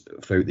problems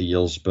throughout the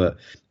years, but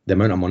the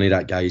amount of money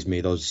that guy's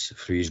made us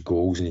through his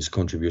goals and his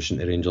contribution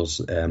to Rangers,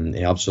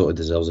 he absolutely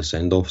deserves a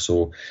send-off.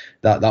 So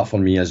that for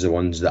me is the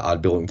ones that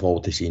I'd be looking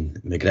forward to seeing.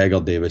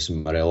 McGregor, Davis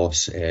and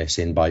Morelos,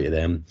 saying bye to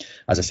them.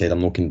 As I said,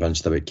 I'm not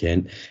convinced about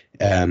Kent.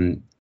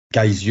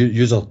 Guys,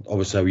 you are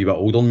obviously a wee bit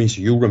older than me,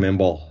 so you'll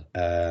remember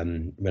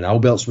when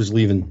Alberts was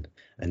leaving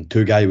and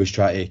two guys was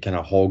trying to kind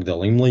of hog the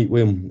limelight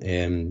with him,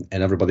 and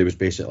everybody was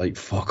basically like,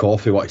 fuck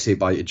off, we want to say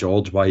bye to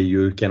George, why are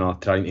you kind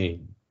of trying to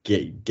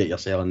get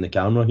yourself in the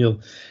camera here?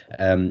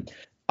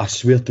 I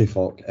swear to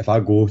fuck, if I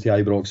go to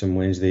Ibrox on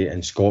Wednesday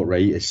and Scott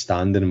Wright is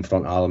standing in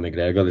front of Alan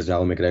McGregor as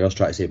Alan McGregor's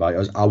trying to say bye to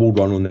us, I will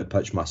run on the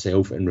pitch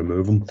myself and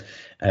remove him.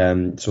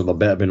 So there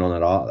better be none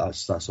of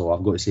that. That's all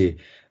I've got to say.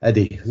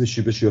 Eddie,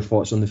 what's your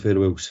thoughts on the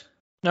farewells?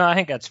 No, I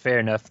think that's fair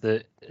enough,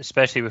 that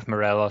especially with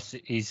Morelos,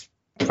 he's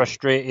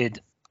frustrated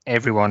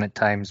everyone at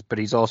times, but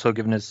he's also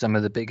given us some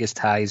of the biggest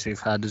highs we've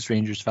had as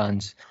Rangers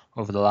fans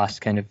over the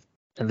last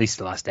at least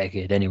the last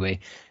decade anyway.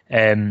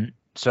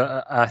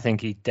 So I think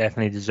he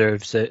definitely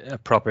deserves a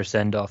proper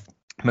send-off.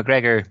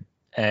 McGregor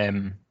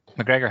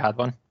had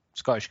one,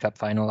 Scottish Cup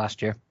final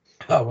last year.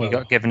 Oh, well. He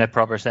got given a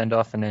proper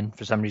send-off and then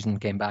for some reason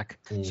came back.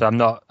 So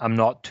I'm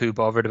not too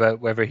bothered about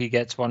whether he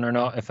gets one or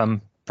not, if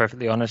I'm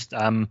perfectly honest.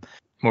 I'm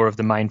more of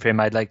the mind frame.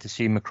 I'd like to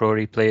see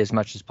McCrory play as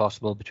much as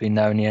possible between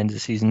now and the end of the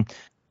season.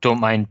 Don't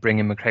mind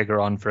bringing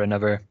McGregor on for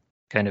another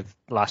kind of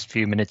last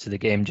few minutes of the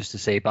game just to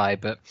say bye,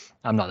 but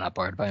I'm not that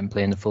bothered by him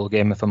playing the full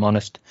game, if I'm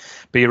honest.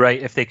 But you're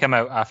right, if they come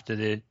out after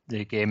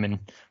the game and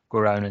go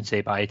around and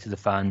say bye to the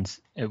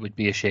fans, it would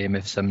be a shame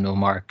if some no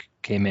mark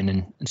came in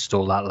and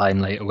stole that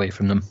limelight away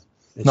from them.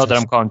 Not that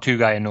I'm calling two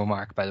guy a no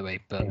mark, by the way,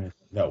 but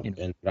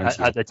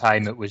at the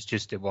time it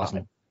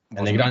wasn't.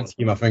 In the grand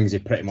scheme of things, he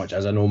pretty much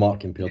is a no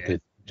mark compared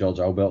to George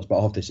Albert's, but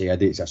I have to say,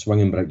 Eddie, it's a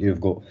swinging brick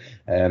you've got.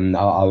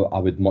 I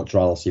would much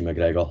rather see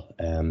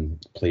McGregor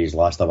play his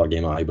last ever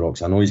game at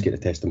Ibrox. I know he's got the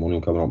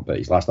testimonial coming up, but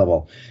his last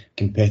ever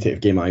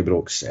competitive game at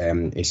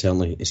Ibrox, he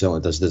certainly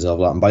does deserve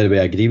that. And by the way,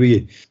 I agree with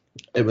you.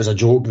 It was a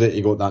joke that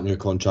he got that new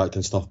contract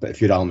and stuff, but if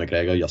you're Alan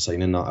McGregor, you're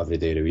signing that every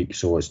day of the week,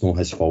 so it's not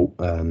his fault.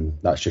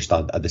 That's just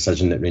a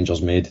decision that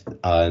Rangers made,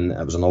 and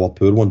it was another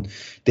poor one.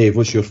 Dave,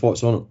 what's your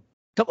thoughts on it?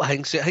 Couple of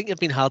things. I think you've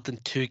been hard on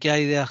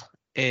Two-Guy there.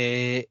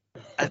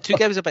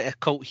 Two-Guy was a bit of a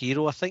cult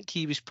hero. I think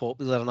he was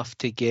popular enough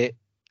to get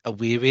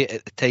away with it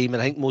at the time,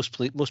 and I think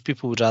most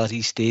people would rather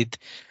he stayed,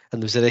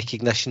 and there was a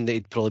recognition that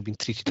he'd probably been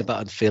treated a bit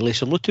unfairly,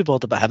 so I'm not too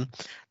bothered about him.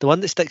 The one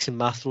that sticks in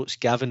my throat's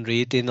Gavin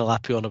Ray doing the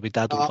lappy honour with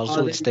Dado Burzo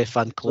and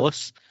Stefan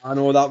Klos. I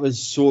know, that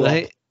was so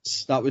right?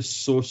 That was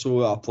so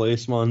out of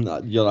place, man.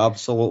 You're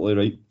absolutely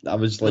right. I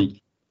was like,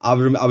 I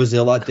was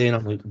there that day and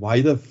I'm like, why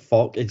the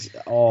fuck is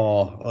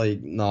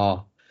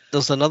nah.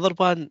 There's another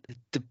one,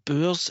 the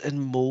Boers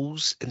and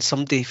Moles and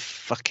somebody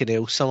fucking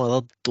else, some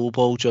other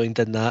doughball joined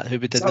in that who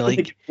we didn't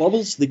like.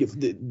 Flubbles?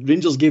 The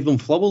Rangers gave them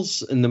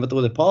flubbles in the middle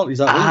of the park, is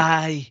that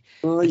right?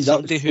 Aye.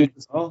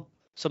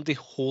 Somebody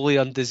wholly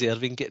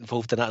undeserving get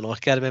involved in that, and I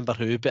can't remember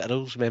who, but I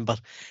always remember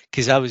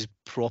because I was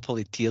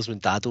properly tears when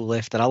Dado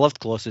left, and I loved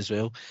Kloss as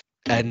well.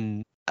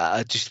 And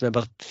I just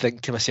remember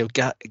thinking to myself,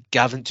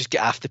 Gavin, just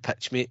get off the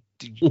pitch, mate.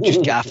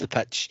 Just get off the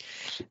pitch.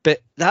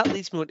 But that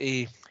leads me on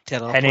to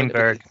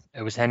Henningberg.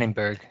 It was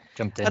Henningberg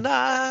jumped in. And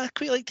I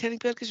quite like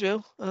Henningberg as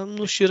well. I'm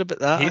not sure about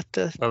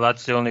that. Well,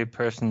 that's the only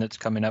person that's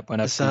coming up when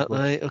I. Is that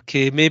right?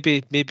 Okay,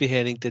 maybe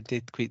Henning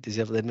didn't quite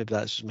deserve it. Maybe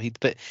that's just my head.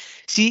 But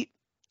see,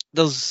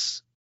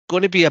 there's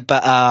going to be a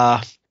bit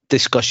of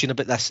discussion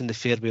about this in the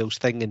farewells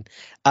thing, and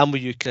I'm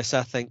with you, Chris.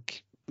 I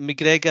think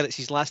McGregor, it's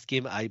his last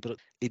game at Ibrox.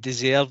 He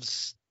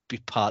deserves to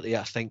be part of it,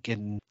 I think,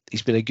 and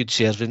he's been a good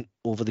servant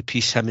over the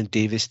piece. Him and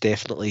Davis,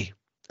 definitely.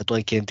 I don't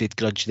think anybody'd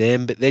grudge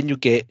them. But then you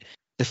get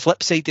the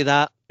flip side of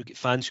that. You get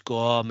fans who go,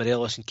 oh,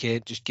 Morelos and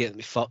Kent just getting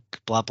me fuck,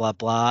 blah, blah,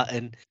 blah.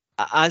 And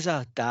as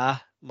a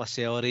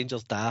myself,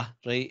 Rangers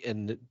right,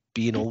 and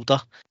being older,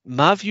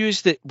 my view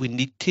is that we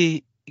need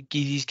to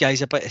give these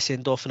guys a bit of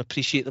send-off and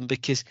appreciate them,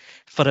 because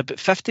for about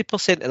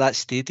 50% of that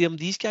stadium,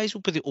 these guys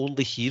will be the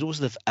only heroes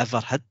they've ever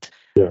had.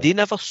 Yeah. They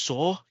never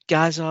saw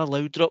Gaza,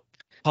 Laudrup,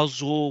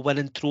 Puzo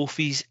winning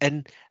trophies,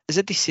 and as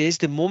Eddie says,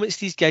 the moments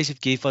these guys have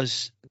gave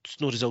us,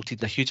 it's not resulted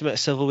in a huge amount of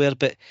silverware,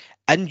 but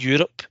in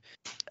Europe,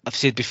 I've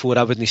said before,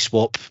 I wouldn't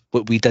swap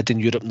what we did in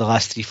Europe in the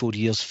last 3-4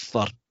 years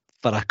for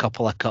a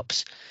couple of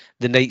cups.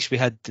 The nights we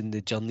had and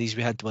the journeys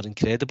we had were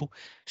incredible.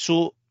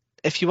 So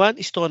if you want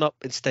to stand up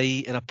and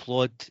stay and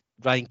applaud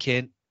Ryan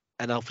Kent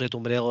and Alfredo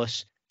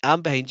Morelos,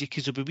 I'm behind you,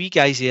 because there'll be wee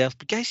guys there,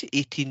 guys at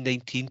 18,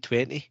 19,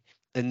 20,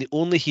 and the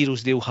only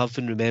heroes they'll have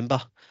and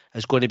remember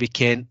is going to be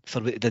Kent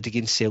for what he did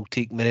against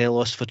Celtic,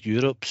 Morelos for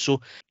Europe.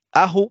 So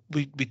I hope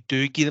we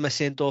do give them a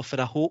send-off,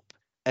 and I hope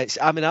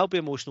I'll be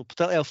emotional,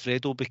 particularly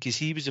Alfredo, because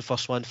he was the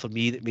first one for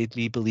me that made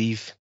me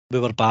believe we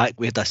were back.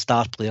 We had a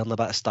star player and a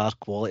bit of star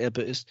quality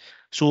about us.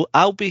 So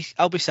I'll be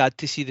sad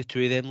to see the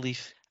two of them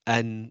leave,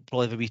 and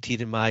probably have a wee tear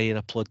in my eye and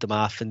applaud them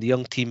off. And the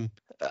young team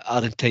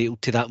are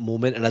entitled to that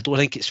moment, and I don't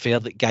think it's fair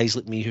that guys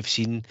like me who've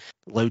seen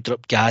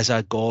Laudrup,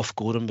 Gaza, Goff,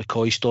 Gorham,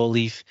 McCoy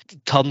leave,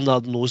 turn their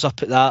nose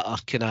up at that or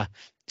kind of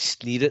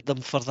sneer at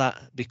them for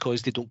that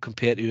because they don't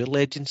compare to our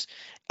legends.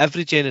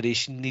 Every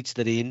generation needs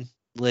their own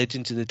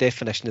legends, and the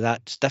definition of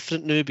that's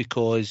different now,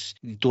 because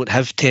you don't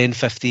have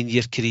 10-15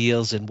 year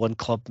careers and one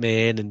club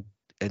men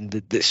and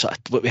the sort of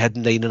what we had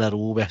 9 in a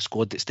row with a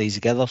squad that stays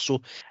together.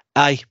 So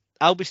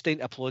I'll be starting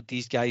to applaud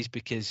these guys,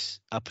 because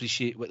I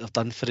appreciate what they've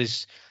done for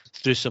us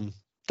through some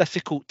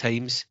difficult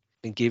times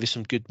and gave us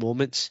some good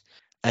moments.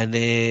 And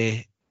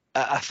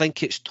I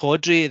think it's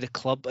tawdry, the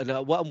club,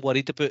 and what I'm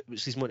worried about,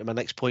 which is to my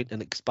next point,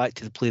 and it goes back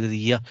to the Player of the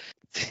Year.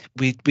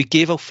 We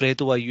gave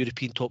Alfredo a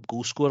European top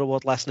goal scorer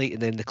award last night,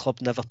 and then the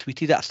club never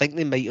tweeted it. I think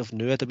they might have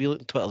now. Had a wee look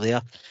on Twitter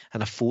there,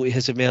 and a photo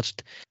has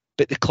emerged.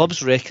 But the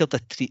club's record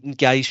of treating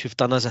guys who've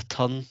done us a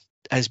turn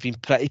has been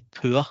pretty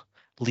poor.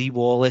 Lee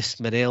Wallace,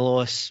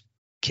 Morelos,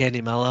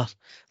 Kenny Miller.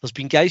 There's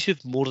been guys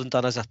who've more than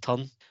done us a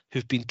turn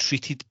who've been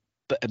treated,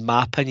 but in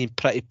my opinion,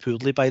 pretty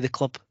poorly by the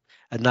club.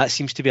 And that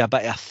seems to be a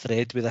bit of a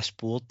thread with this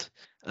board,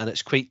 and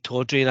it's quite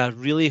tawdry. And I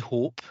really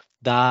hope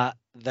that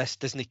this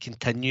doesn't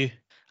continue.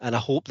 And I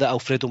hope that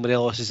Alfredo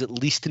Morelos is at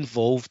least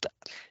involved.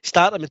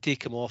 Start him and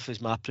take him off is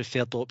my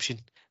preferred option.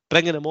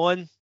 Bringing him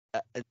on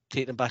and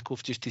taking him back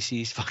off just to see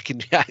his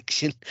fucking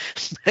reaction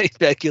might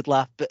be a good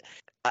laugh. But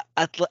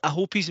I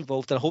hope he's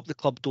involved, and I hope the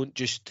club don't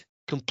just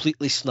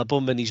completely snub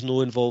him and he's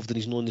not involved and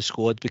he's not in the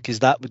squad, because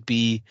that would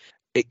be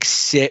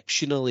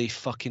exceptionally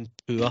fucking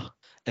poor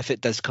if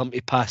it does come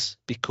to pass.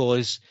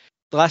 Because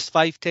the last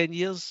 5-10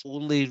 years,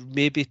 only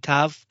maybe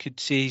Tav could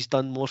say he's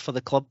done more for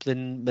the club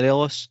than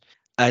Morelos.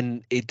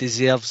 And he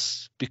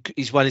deserves, because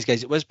he's one of these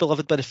guys that was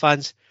beloved by the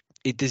fans,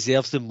 he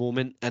deserves the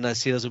moment. And I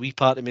say there's a wee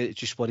part of me that's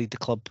just worried the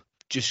club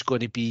just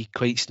going to be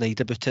quite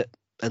snide about it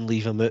and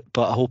leave him out.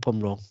 But I hope I'm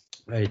wrong.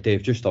 Hey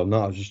Dave, just on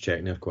that, I was just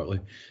checking there quickly.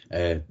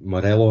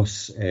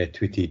 Morelos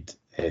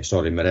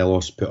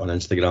Morelos put on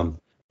Instagram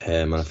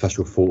an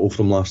official photo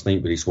from last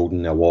night where he's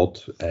holding the award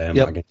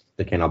against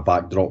the kind of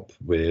backdrop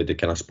with the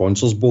kind of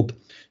sponsors board.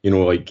 You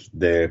know, like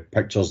the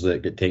pictures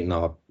that get taken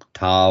of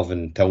Tav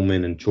and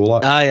Tillman and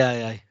Cholak.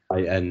 Aye.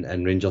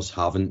 And Rangers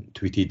haven't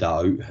tweeted that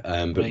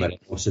out, but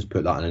Morelos has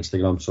put that on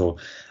Instagram, so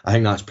I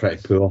think that's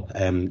pretty poor.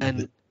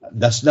 And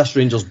this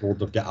Rangers board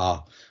have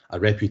got a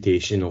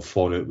reputation of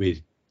falling out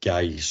with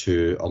guys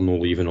who are no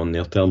leaving on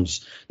their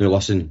terms. Now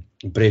listen,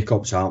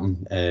 breakups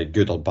happen,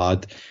 good or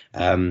bad.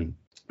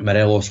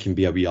 Morelos can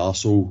be a wee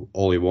arsehole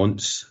all he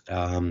wants,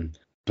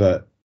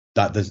 but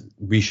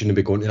we shouldn't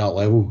be going to that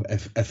level.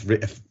 If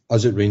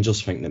us at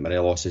Rangers think that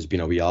Morelos has been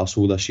a wee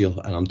arsehole this year,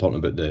 and I'm talking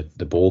about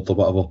the board or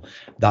whatever,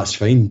 that's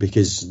fine,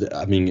 because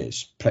I mean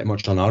it's pretty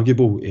much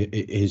unarguable.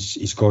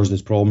 He's caused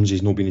us problems.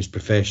 He's not been as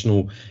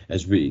professional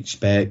as we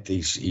expect.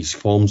 His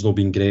form's not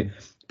been great.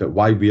 But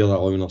why we're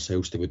allowing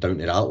ourselves to go down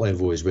to that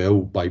level as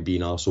well by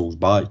being arseholes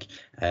back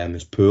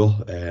is poor.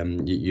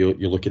 You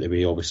look at the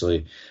way,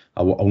 obviously,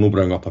 I'll not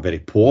bring up a very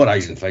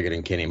polarising figure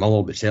in Kenny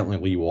Miller, but certainly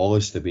Lee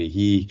Wallace, the way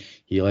he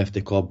left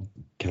the club,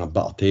 kind of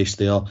bitter taste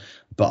there.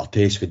 Bitter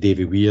taste for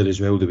Davy Weir as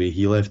well, the way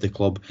he left the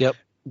club. Yep,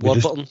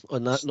 Warburton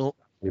on that note.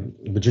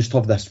 We just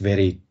have this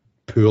very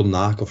poor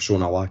knack of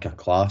showing a lack of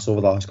class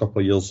over the last couple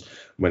of years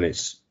when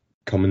it's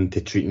coming to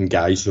treating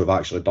guys who have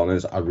actually done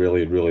as a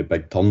really, really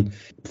big turn.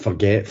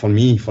 Forget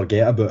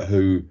about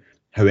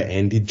how it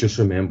ended. Just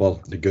remember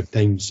the good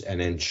times and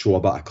then show a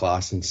bit of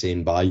class and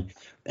saying bye.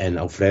 And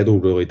Alfredo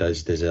really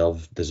does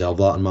deserve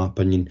that, in my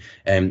opinion.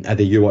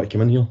 Eddie, you want to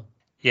come in here?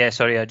 Yeah,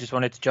 sorry, I just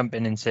wanted to jump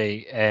in and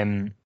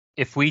say,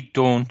 if we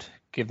don't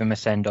give him a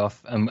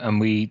send-off and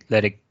we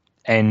let it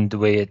end the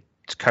way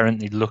it's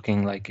currently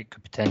looking like it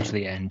could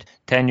potentially end,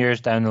 10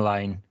 years down the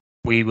line,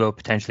 we will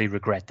potentially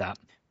regret that.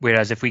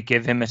 Whereas if we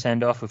give him a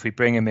send-off, if we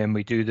bring him in,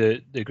 we do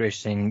the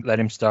gracious thing, let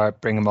him start,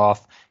 bring him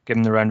off, give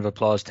him the round of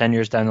applause, 10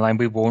 years down the line,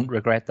 we won't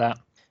regret that.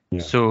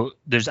 Yeah. So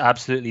there's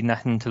absolutely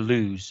nothing to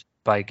lose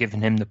by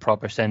giving him the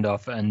proper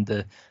send-off and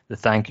the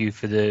thank you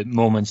for the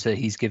moments that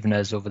he's given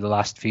us over the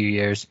last few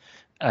years,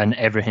 and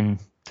everything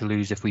to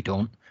lose if we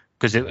don't.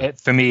 Because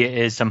for me, it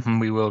is something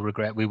we will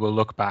regret. We will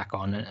look back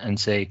on it and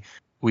say,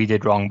 we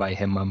did wrong by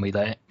him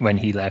when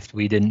he left.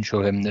 We didn't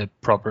show him the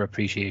proper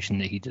appreciation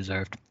that he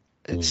deserved.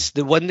 It's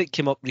the one that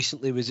came up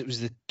recently. It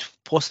was the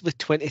possibly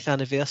 20th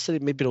anniversary,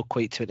 maybe not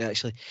quite 20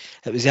 actually.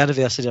 It was the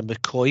anniversary of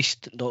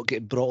McCoist not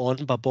getting brought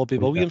on by Bobby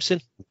Williamson.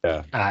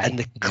 Yeah. And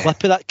the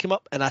clip of that came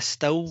up, and I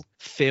still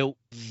felt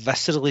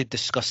viscerally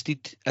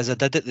disgusted as I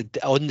did it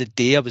on the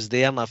day I was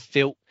there, and I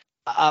felt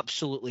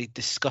absolutely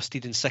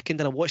disgusted and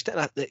sickened. And I watched it,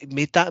 and it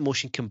made that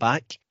emotion come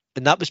back.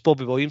 And that was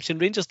Bobby Williamson.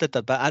 Rangers did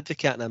their bit.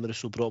 Advocate and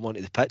Amaruso brought him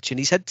onto the pitch, and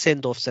he's had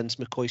send off since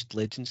McCoist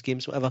Legends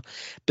games, whatever.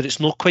 But it's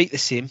not quite the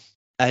same.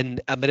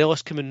 And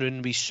Morelos coming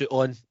round with suit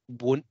on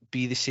won't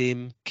be the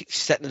same.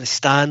 Sitting in the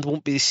stand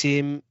won't be the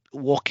same.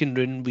 Walking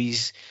round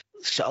with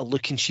sort of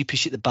looking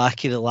sheepish at the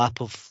back of the lap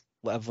of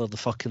whatever the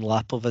fucking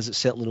lap of is. It's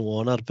certainly no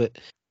honour, but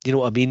you know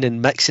what I mean?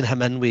 And mixing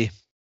him in with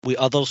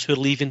others who are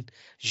leaving.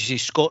 As you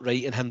say, Scott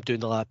Wright and him doing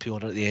the lap of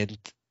honour at the end.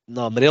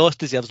 No, Morelos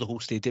deserves the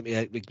whole stadium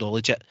to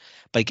acknowledge it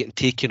by getting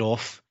taken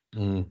off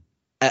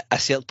at a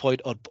certain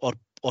point or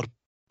brought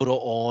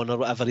on or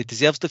whatever. He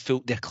deserves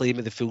the acclaim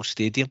of the full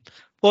stadium.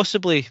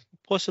 Possibly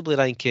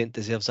Ryan Kent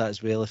deserves that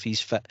as well if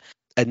he's fit,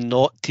 and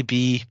not to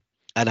be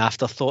an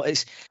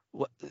afterthought.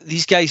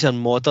 These guys are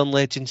modern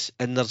legends,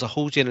 and there's a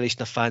whole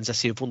generation of fans I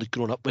say have only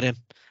grown up with him,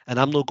 and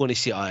I'm not going to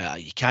say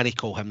you can't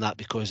call him that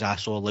because I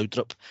saw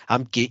Laudrup.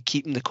 I'm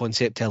gatekeeping the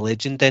concept of a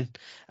legend then,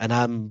 and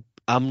I'm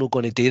not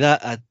going to do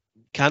that.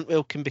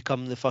 Cantwell can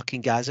become the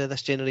fucking Gaza of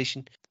this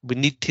generation. We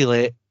need to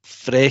let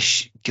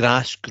fresh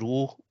grass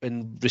grow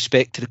in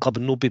respect to the club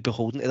and not be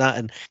beholden to that.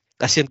 And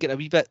I say I'm getting a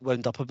wee bit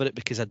wound up about it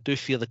because I do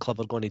fear the club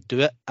are going to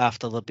do it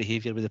after their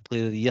behaviour with the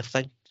Player of the Year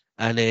thing.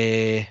 And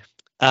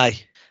I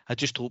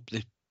just hope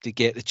they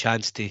get the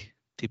chance to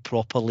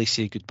properly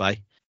say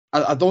goodbye.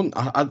 I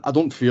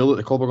don't feel that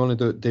the club are going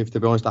to do it, Dave. To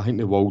be honest, I think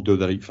they will do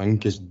the right thing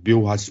because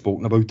Bill has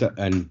spoken about it,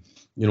 and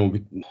you know,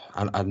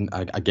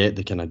 I get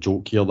the kind of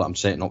joke here that I'm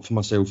setting up for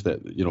myself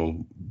that, you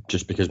know,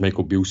 just because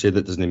Michael Beale said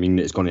it doesn't mean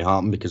that it's going to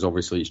happen because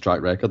obviously it's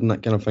track record and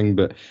that kind of thing.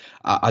 But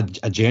I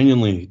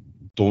genuinely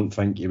don't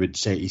think he would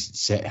set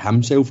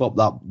himself up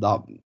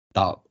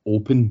that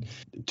open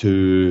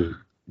to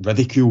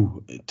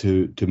ridicule,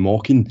 to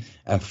mocking,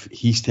 if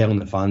he's telling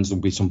the fans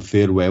there'll be some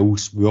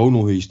farewells. We all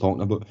know who he's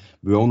talking about.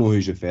 We all know who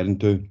he's referring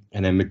to.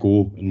 And then we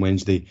go on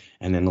Wednesday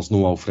and then there's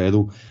no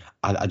Alfredo.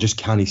 I just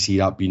can't see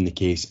that being the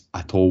case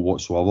at all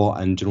whatsoever.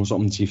 And you know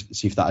something,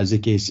 see if that is the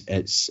case,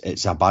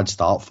 it's a bad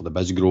start for the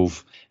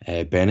Bisgrove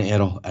Bennett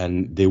era,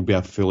 and they'll be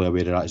fully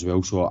aware of that as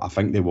well. So I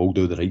think they will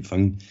do the right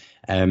thing.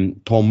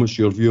 Tom, what's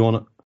your view on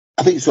it?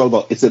 I think it's all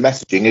about the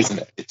messaging, isn't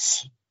it?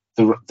 It's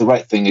the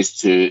right thing is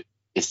to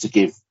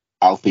give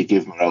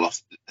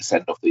Morelos the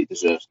send off that he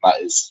deserves.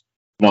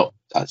 And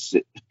that's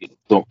it.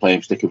 Don't play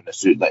him, stick him in a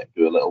suit, let him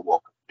do a little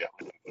walk with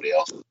everybody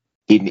else.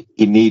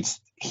 He needs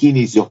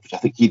the opportunity. I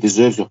think he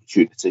deserves the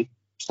opportunity to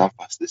stand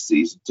past this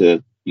season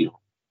to, you know,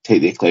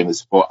 take the acclaim of the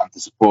support and to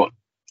support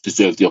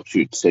deserve the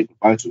opportunity to say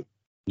goodbye to him.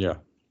 Yeah.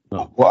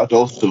 No. What I'd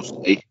also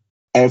say,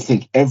 I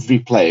think every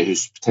player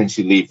who's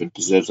potentially leaving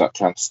deserves that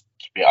chance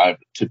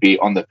to be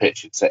on the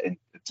pitch and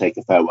take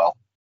a farewell.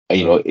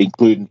 And,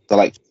 including the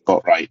likes of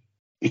Scott Wright,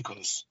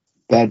 because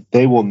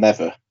they will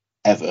never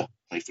ever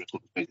play for a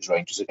club as big as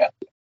Rangers again,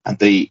 and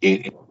they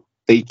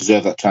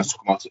deserve that chance to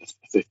come out at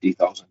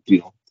 50,000,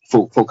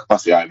 full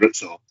capacity Ibrox,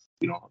 so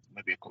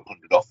maybe a couple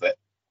hundred off it,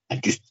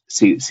 and just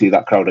see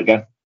that crowd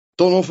again.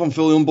 Don't know if I'm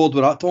fully on board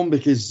with that, Tom,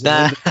 because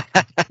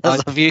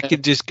if you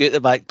can just go to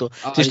the back door,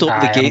 just open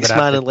the gates,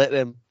 man, and let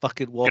them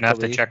fucking walk away. Gonna have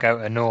to check out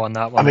a no on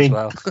that one as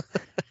well.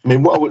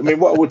 what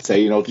I would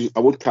say, I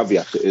would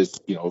caveat it is,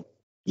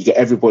 you get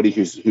everybody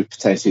who's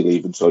potentially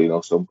leaving.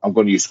 So so I'm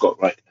going to use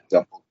Scott Wright as an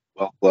example.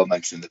 Well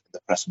mentioned in the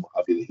press and what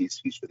have you that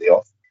he's really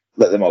off.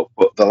 Let them out.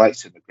 But the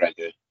likes of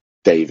McGregor,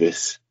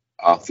 Davis,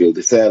 Arfield,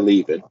 if they're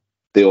leaving,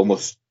 they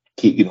almost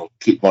keep them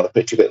on a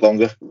pitch a bit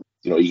longer.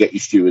 You get your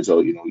stewards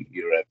or you're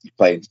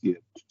playing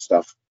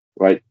stuff,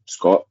 right?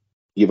 Scott,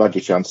 you've had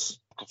your chance.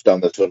 Cough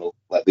down the tunnel.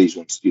 Let these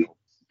ones, be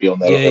on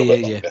there a little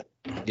bit longer.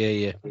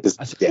 Yeah.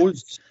 I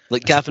suppose,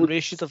 like Gavin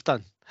Ray should have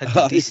done. Had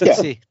the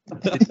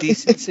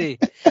decency,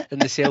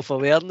 and the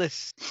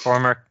self-awareness.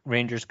 Former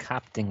Rangers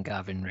captain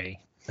Gavin Ray.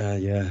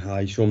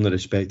 I show him the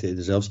respect that he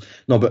deserves.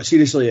 No, but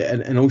seriously,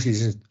 in all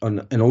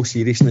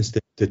seriousness,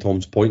 to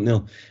Tom's point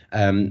there,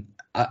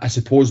 I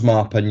suppose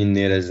my opinion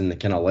there is in the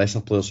kind of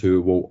lesser players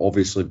who will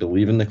obviously be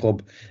leaving the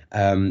club.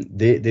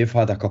 They've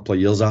had a couple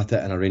of years at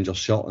it in a Rangers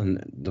shirt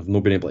and they've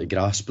not been able to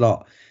grasp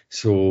that.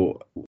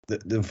 So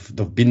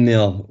they've been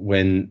there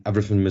when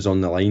everything was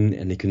on the line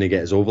and they couldn't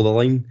get us over the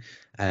line.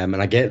 And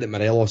I get that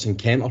Morelos and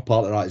Kent are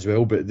part of that as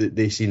well, but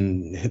they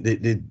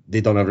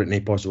done everything they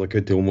possibly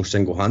could to almost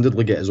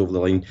single-handedly get us over the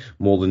line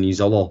more than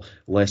these other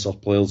lesser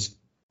players.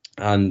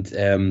 And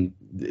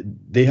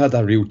they had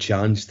a real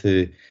chance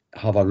to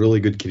have a really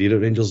good career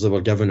at Rangers. They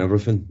were given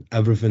everything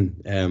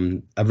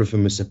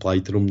was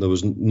supplied to them. There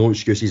was no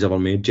excuses ever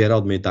made.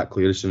 Gerrard made that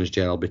clear as soon as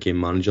Gerrard became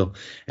manager,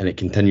 and it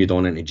continued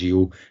on into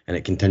Gio, and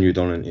it continued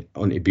on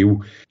into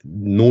Beale.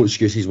 No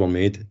excuses were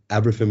made.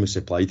 Everything was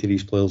supplied to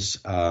these players.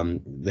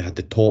 They had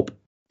the top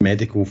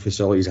medical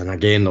facilities, and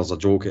again there's a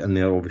joke in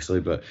there obviously,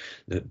 but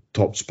the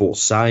top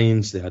sports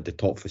science, they had the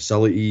top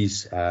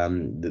facilities,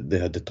 they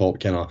had the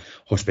top kind of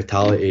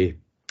hospitality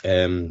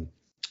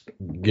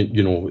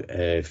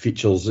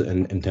features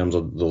in terms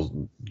of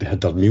they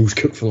had their meals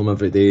cooked for them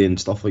every day and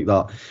stuff like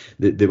that.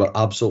 They were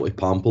absolutely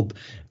pampered,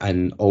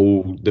 and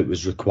all that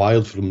was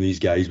required from these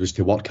guys was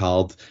to work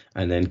hard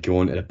and then go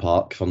onto the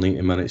park for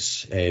 90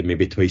 minutes,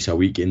 maybe twice a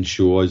week, and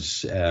show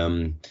us,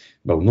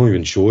 well, not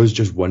even show us,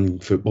 just win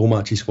football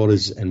matches for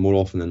us, and more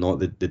often than not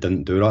they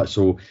didn't do that.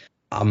 So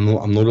I'm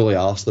not really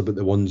asked about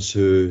the ones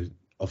who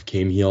have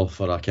came here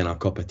for a kind of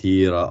cup of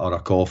tea or a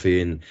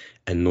coffee and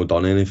not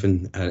done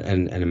anything,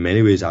 and in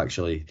many ways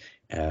actually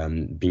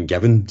been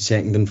given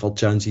second and third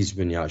chances.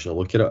 When you actually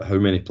look at it, how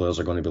many players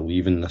are going to be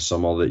leaving this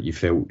summer that you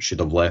felt should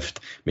have left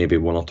maybe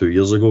 1 or 2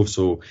 years ago?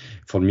 So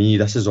for me,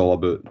 this is all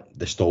about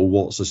the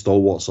stalwarts. The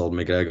stalwarts are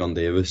McGregor and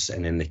Davis,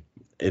 and then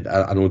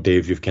I know,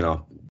 Dave, you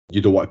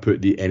don't want to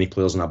put any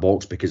players in a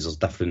box because there's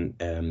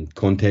different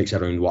contexts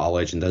around what a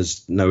legend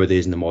is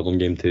nowadays in the modern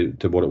game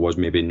to what it was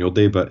maybe in your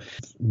day. But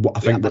I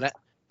think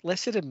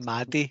listen to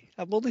Maddie.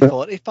 I'm only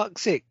 40,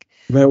 fuck's sake.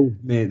 Well,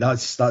 mate,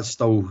 that's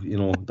still,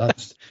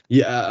 that's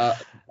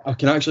I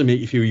can actually make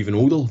you feel even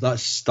older.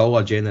 That's still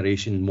a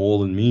generation more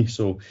than me.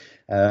 So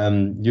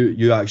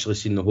you actually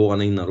seen the whole of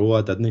 9 in a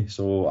row, didn't you?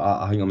 So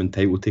I think I'm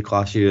entitled to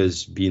class you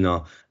as being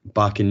a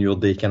back in your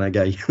day kind of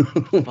guy.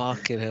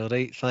 Fucking hell,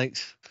 right,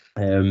 thanks.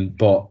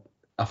 But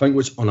I think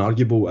what's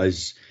unarguable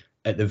is,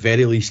 at the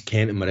very least,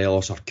 Kent and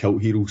Morelos are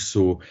cult heroes,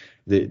 so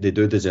they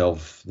do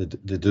deserve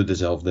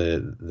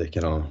the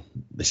kind of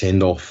the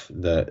send off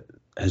that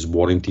has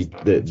warranted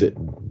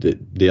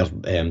their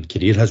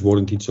career has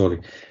warranted.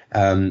 Sorry,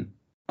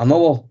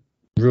 another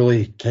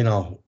really kind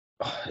of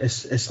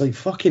it's like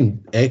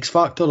fucking X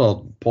Factor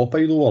or Pop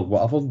Idol or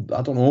whatever,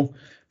 I don't know,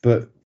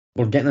 but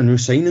we're getting a new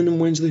signing on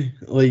Wednesday.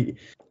 Like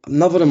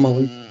never in my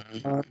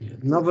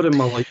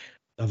life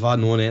have I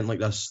known anything like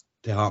this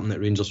to happen at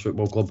Rangers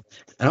Football Club.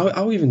 And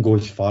I'll even go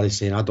as far as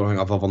saying I don't think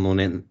I've ever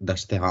known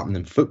this to happen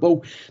in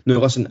football. Now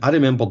listen, I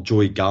remember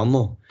Joey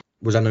Garner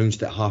was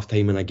announced at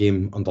half-time in a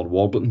game under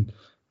Warburton,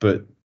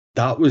 but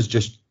that was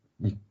just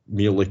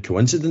merely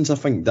coincidence. I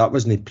think that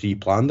wasn't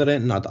pre-planned or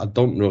anything. I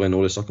don't really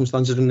know the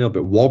circumstances in there,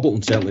 but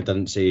Warburton certainly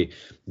didn't say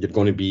you're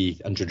going to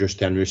be introduced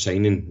to a new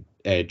signing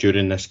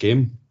during this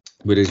game,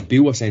 whereas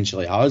Beale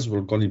essentially has. We're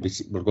going to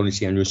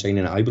see a new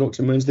signing at Ibrox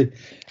on Wednesday.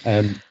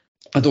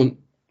 I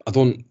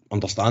don't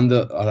understand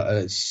it.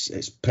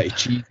 It's pretty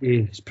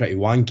cheeky. It's pretty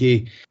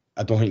wanky.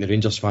 I don't think the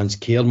Rangers fans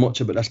care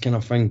much about this kind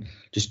of thing.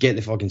 Just get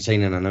the fucking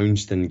signing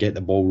announced and get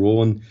the ball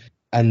rolling.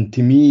 And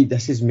to me,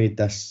 this has made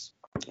this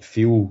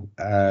feel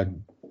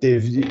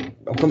Dave,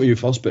 I'll come to you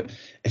first, but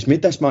it's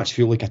made this match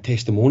feel like a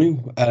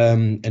testimonial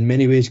in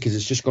many ways, because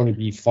it's just going to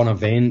be fun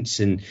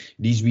events and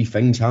these wee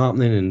things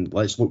happening, and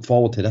let's look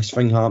forward to this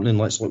thing happening,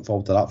 let's look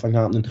forward to that thing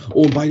happening.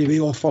 Oh, and by the way,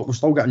 oh fuck, we've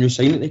still got a new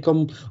signing to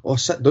come. Oh,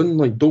 sit down,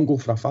 like don't go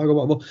for a fag or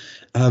whatever.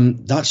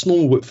 That's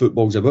not what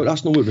football's about.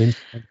 That's not what Rangers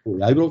go to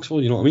Ibrox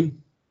for. You know what I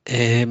mean?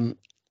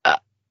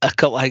 A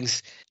couple of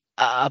things.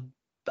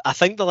 I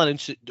think they'll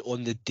announce it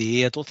on the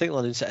day. I don't think they'll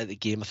announce it at the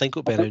game. I think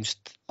it'll be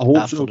announced I hope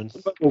afternoon.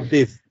 So. Well,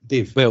 Dave.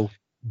 Well,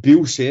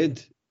 Bill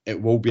said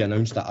it will be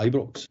announced at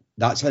Ibrox.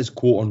 That's his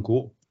quote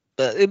unquote.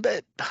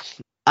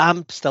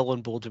 I'm still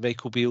on board with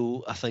Michael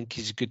Beale. I think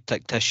he's a good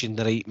tactician,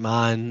 the right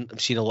man. I'm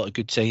seeing a lot of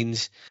good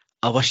signs.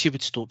 I wish he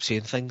would stop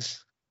saying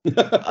things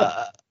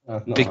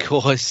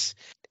because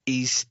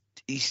he's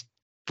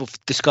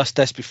we've discussed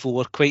this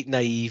before, quite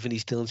naive in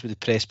his dealings with the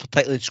press,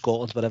 particularly in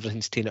Scotland where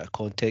everything's taken out of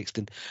context.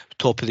 And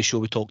top of the show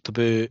we talked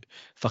about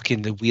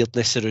fucking the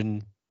weirdness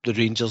around the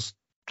Rangers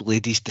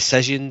ladies'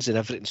 decisions and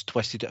everything's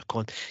twisted out of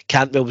context.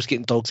 Cantwell was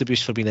getting dogs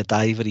abuse for being a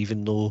diver,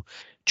 even though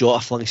Jota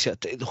flung his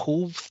shit. The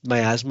whole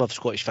miasma of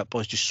Scottish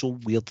football is just so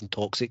weird and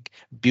toxic.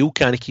 Beale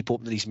can't keep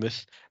opening his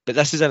mouth, but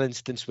this is an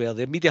instance where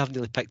the media haven't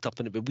really picked up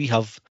on it, but we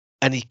have,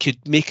 and he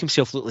could make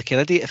himself look like an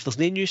idiot if there's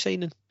no new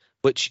signing.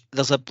 Which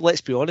there's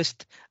let's be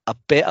honest, a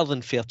better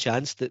than fair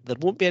chance that there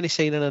won't be any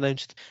signing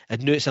announced.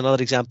 And now it's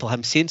another example of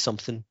him saying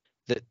something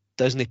that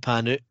doesn't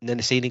pan out, and then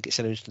the signing gets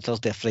announced on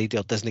Thursday or Friday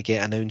or doesn't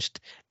get announced,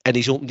 and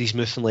he's opened his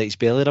mouth and let his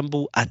belly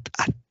rumble. I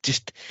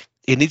just,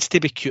 he needs to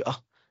be cuter.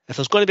 If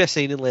there's going to be a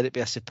signing, let it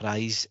be a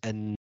surprise.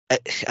 And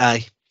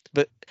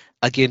but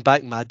again,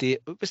 back in my day,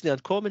 it wasn't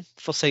uncommon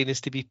for signings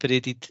to be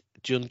paraded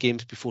during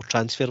games before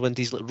transfer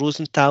windows. Like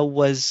Rosenthal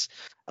was,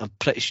 I'm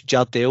pretty sure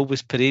Jardel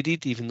was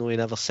paraded, even though he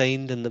never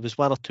signed, and there was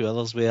one or two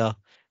others where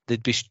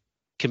they'd be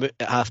come out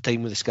at half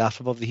time with a scarf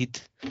above the head.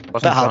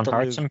 Wasn't John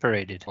Hartson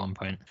paraded at one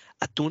point?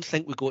 I don't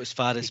think we got as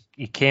far as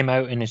he came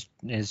out in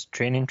his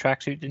training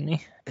tracksuit, didn't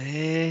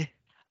he?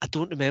 I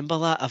don't remember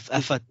that.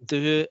 If I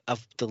do,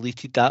 I've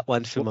deleted that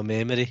one from my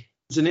memory.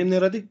 What's the name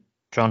there, Eddie?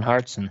 John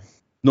Hartson.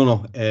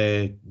 No.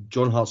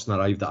 John Hartson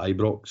arrived at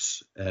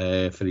Ibrox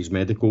for his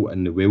medical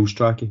in the Wales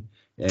trackie.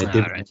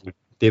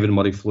 David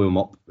Murray flew him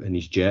up in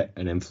his jet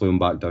and then flew him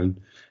back down.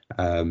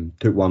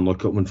 Took one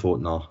look at him and thought,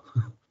 nah.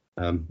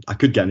 I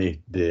could get into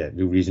the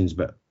real reasons,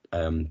 but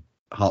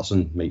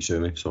Hartson might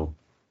sue me. So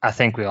I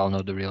think we all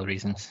know the real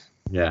reasons.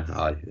 Yeah,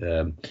 aye.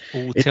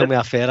 Tell me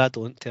a fair. I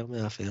don't. Tell me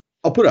a fair.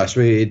 I'll put it this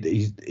way: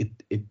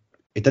 it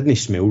didn't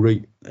smell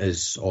right,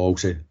 is all I'll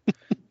say.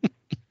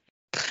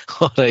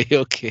 All right,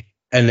 okay.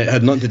 And it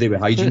had nothing to do with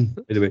hygiene,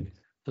 by the way.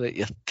 Right,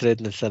 you're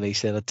treading the thin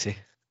ice there, I'd say.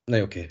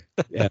 Right, okay.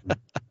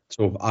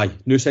 So, aye,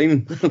 new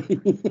signing.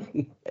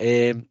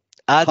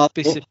 I'd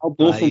be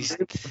surprised.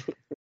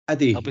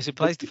 Eddie, I'll be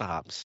surprised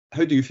perhaps.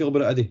 How do you feel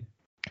about it, Eddie?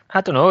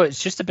 I don't know.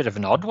 It's just a bit of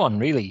an odd one,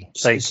 really.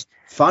 It's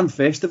fan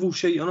festival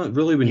shite, isn't it?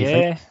 Really, when you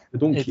think we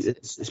don't,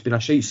 it's been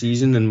a shite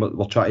season, and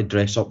we're trying to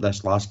dress up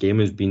this last game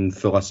as being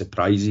full of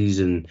surprises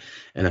and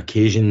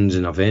occasions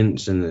and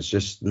events, and it's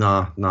just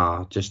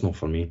nah, just not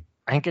for me.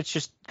 I think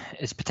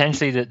it's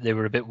potentially that they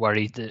were a bit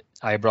worried that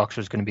Ibrox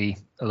was going to be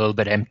a little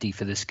bit empty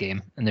for this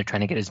game, and they're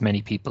trying to get as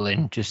many people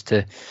in just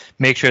to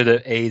make sure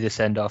that A, the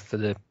send off for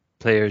the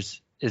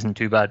players isn't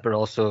too bad, but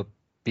also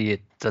B,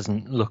 it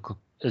doesn't look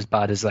as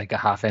bad as like a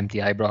half-empty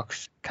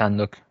Ibrox can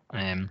look.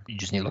 You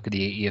just need to look at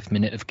the 80th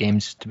minute of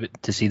games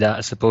to see that,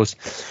 I suppose.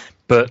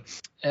 But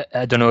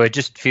I don't know, it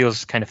just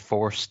feels kind of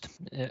forced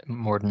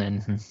more than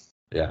anything.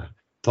 Yeah.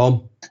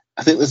 Tom?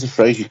 I think there's a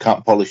phrase, you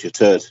can't polish a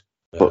turd,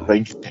 but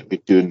Rangers can be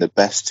doing their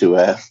best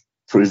to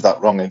prove that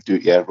wrong and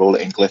roll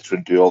it in glitter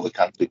and do all they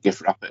can to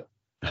gift wrap it.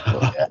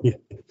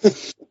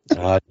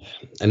 But,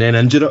 and then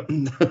injure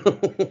it.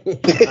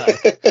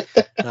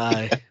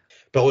 Aye.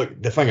 But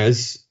look, the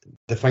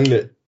thing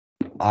that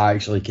I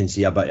actually can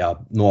see a bit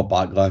of, not a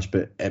backlash,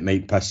 but it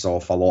might piss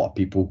off a lot of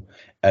people,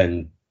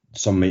 and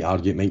some might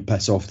argue it might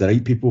piss off the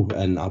right people,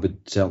 and I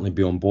would certainly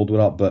be on board with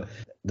that, but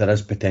there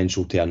is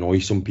potential to annoy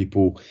some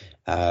people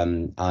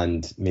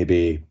and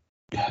maybe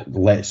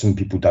let some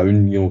people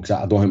down, because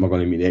I don't think we're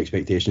going to meet the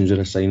expectations of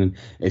this signing.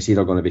 It's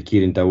either going to be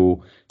Kieran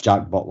Dowell,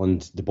 Jack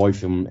Butland, the boy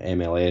from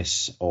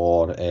MLS,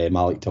 or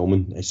Malik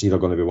Tillman. It's either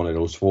going to be one of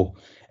those four,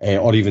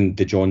 or even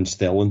DeJohn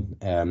Sterling.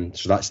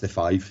 So that's the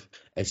five.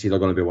 It's either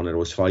going to be one of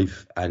those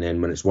five, and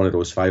then when it's one of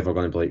those five, we're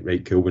going to be like,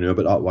 right, cool, we knew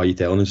about that. Why are you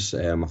telling us?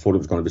 I thought it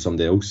was going to be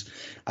somebody else.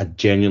 I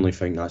genuinely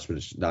think that's how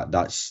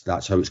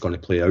it's going to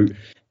play out.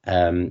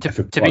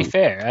 To be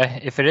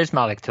fair, if it is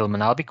Malik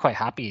Tillman, I'll be quite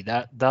happy.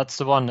 That's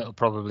the one that'll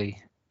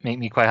probably make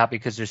me quite happy,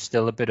 because there's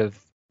still a bit of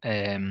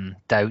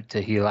doubt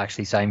that he'll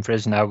actually sign for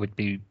us, and I would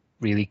be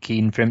really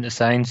keen for him to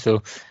sign.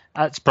 So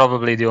that's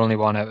probably the only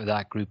one out of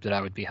that group that I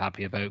would be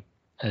happy about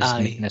as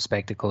making a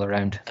spectacle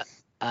around.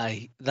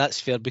 Aye, that's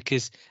fair,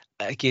 because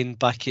again,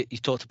 you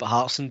talked about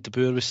Hartson. De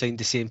Boer was signed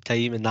the same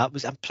time, and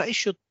I'm pretty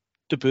sure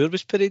De Boer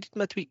was paraded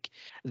midweek.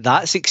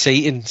 That's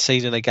exciting,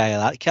 signing a guy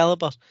of that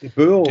calibre. De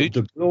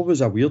Boer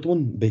was a weird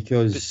one,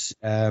 because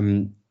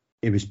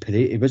he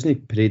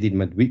wasn't paraded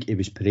midweek. He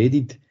was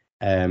paraded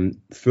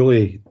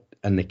fully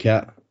in the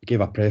kit.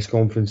 Gave a press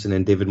conference, and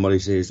then David Murray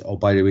says, "Oh,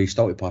 by the way, he's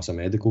still to pass a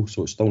medical,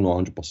 so it's still not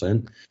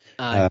 100%."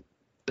 Aye.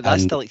 But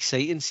that's and- still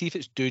exciting. See if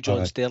it's John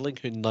Aye. Sterling,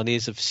 who none of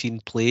us have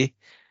seen play.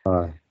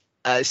 Aye.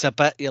 It's a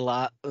bit, you're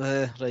like,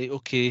 right,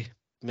 okay,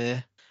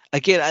 meh.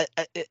 Again,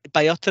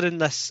 by uttering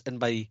this and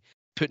by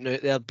putting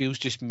out there, Bill's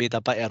just made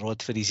a bit of a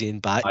rod for his own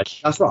back.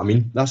 That's what I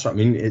mean.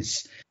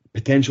 It's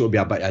potential to be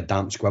a bit of a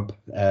damp squib.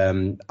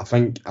 I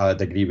think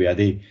I'd agree with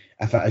Eddie.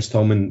 If it is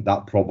Tillman,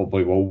 that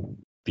probably will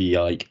be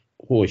like,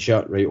 holy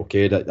shit, right,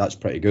 okay, that's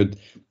pretty good.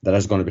 There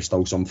is going to be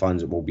still some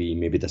fans that will be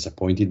maybe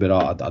disappointed with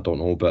that. I don't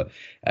know, but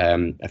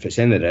if it's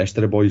any of the rest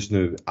of the boys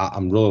now,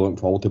 I'm really looking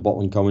forward to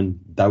Butland coming.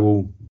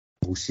 Dowell,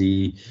 we'll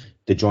see.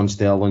 The John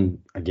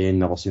Sterling, again,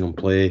 never seen him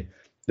play.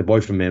 The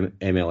boy from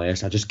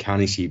MLS, I just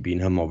can't see it being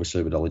him,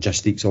 obviously, with the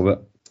logistics of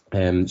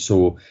it.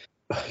 So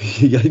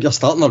you're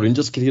starting a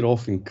Rangers career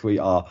off in quite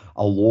a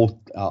low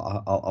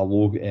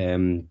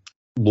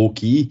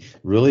key,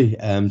 really.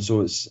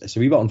 So it's a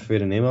wee bit unfair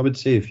in them, I would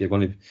say, if you're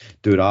going to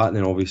do that. And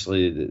then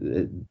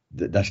obviously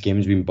this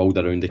game's been built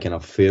around the kind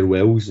of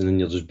farewells, and then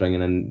you're just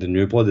bringing in the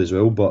new blood as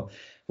well. But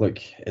look,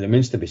 it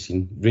remains to be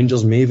seen.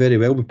 Rangers may very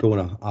well be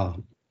pulling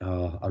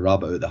a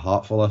rabbit out the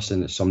hat for this,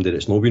 and it's somebody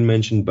that's not been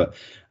mentioned, but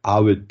I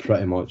would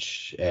pretty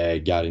much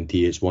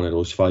guarantee it's one of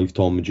those five.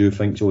 Tom, would you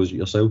think so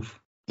yourself?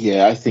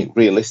 Yeah, I think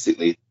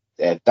realistically,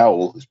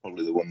 Dowell is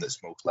probably the one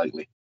that's most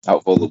likely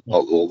out of all the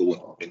ones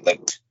that have been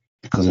linked.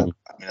 Because I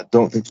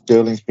don't think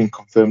Sterling's been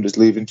confirmed as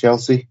leaving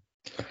Chelsea.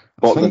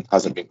 Butland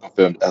hasn't been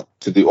confirmed.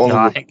 To the only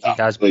I think he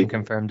has been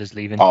confirmed as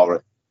leaving. All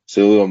right.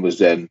 So the other one was,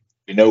 we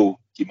know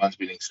Man's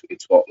been in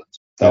Scotland.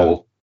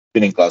 Dowell,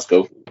 been in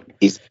Glasgow.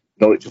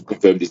 Norwich have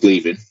confirmed he's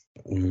leaving.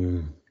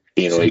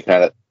 He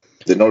kind of,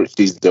 the Norwich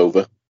season's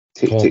over.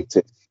 Tick.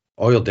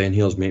 All you're doing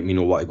here is make me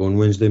know what to go on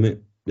Wednesday, mate.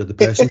 You're the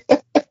person.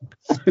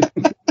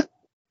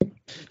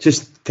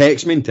 Just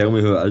text me and tell me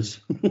who it is.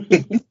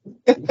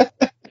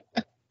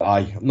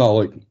 Aye, no,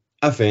 look,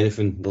 if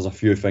anything, there's a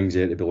few things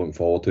there to be looking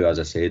forward to, as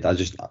I said. I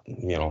just,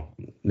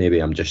 maybe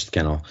I'm just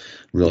kind of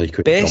really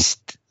quick.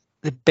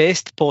 The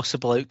best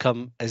possible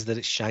outcome is that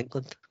it's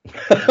Shankland.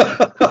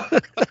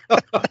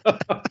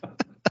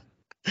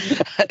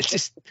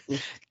 Just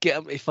get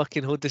him to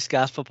fucking hold the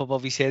scarf up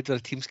above his head when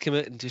a team's come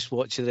out and just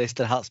watch the rest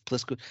of the Hearts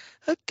players go,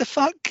 what the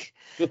fuck?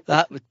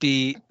 That would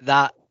be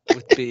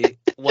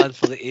one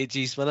for the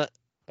ages, wouldn't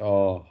it?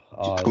 Oh,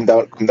 come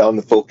down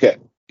the full kit.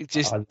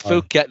 Just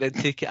full kit and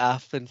then take it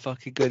off and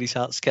fucking go in his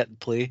Hearts kit and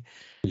play.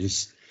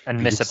 Miss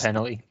a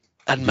penalty.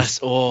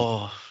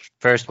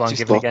 First one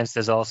given against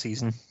us all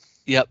season.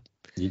 Yep.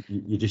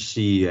 You just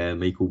see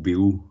Michael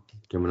Beale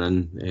coming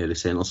in the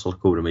centre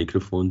circle with a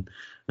microphone,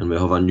 and we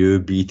have a new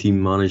B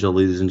team manager,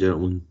 ladies and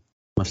gentlemen,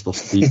 Mr.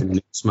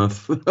 Stephen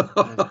Smith.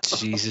 Oh,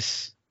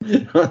 Jesus.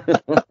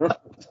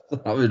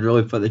 That would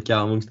really put the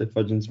cat amongst the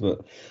pigeons.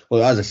 But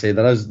well, as I say,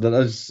 there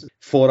is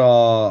for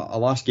a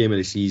last game of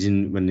the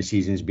season, when the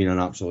season's been an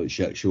absolute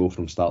shit show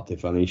from start to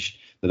finish,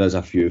 there is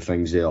a few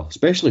things there,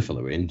 especially for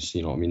the Waynes,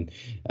 you know what I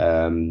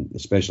mean,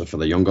 especially for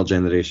the younger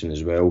generation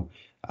as well.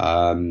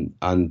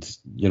 And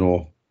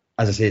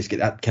as I say, it's got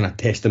that kind of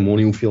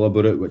testimonial feel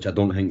about it, which I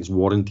don't think is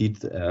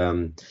warranted,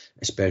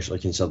 especially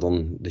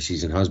considering the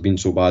season has been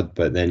so bad.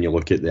 But then you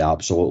look at the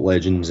absolute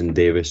legends in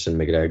Davis and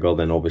McGregor,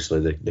 then obviously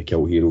the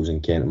kill heroes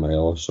in Kent and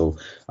Morelos. So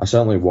I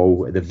certainly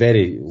will, at the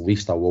very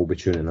least, I will be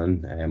tuning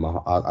in.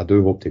 I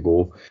do hope to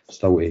go,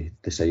 still to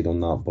decide on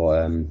that,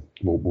 but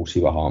we'll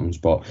see what happens.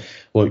 But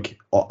look,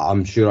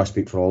 I'm sure I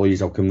speak for all of you.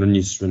 I'll come run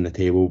you around the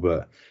table,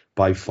 but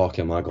by fuck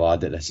am I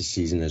glad that this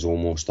season is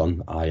almost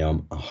done. I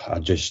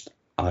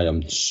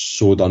am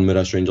so done with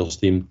this Rangers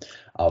team.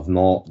 I've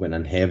not went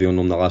in heavy on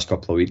them the last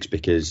couple of weeks,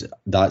 because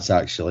that's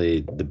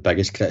actually the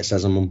biggest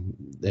criticism.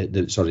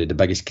 The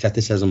biggest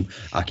criticism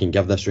I can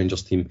give this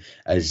Rangers team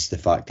is the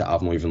fact that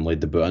I've not even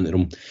laid the boot into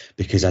them,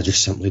 because I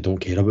just simply don't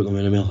care about them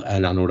anymore.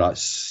 And I know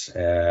that's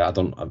do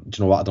you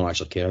know what? I don't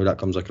actually care how that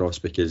comes across,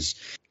 because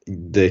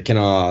the kind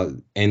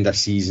of end of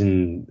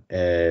season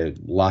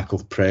lack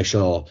of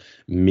pressure,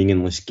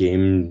 meaningless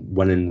game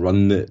winning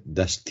run that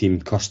this team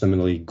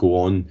customarily go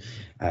on,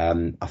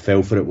 I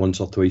fell for it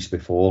once or twice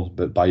before,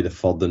 but by the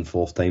third and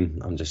fourth time,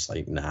 I'm just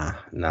like, nah,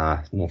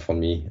 not for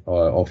me.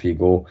 Off you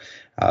go.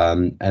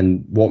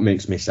 And what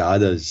makes me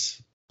sad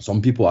is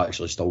some people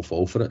actually still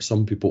fall for it.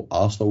 Some people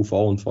are still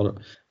falling for it,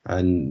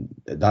 and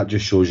that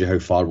just shows you how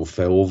far we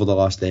fell over the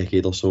last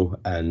decade or so.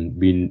 And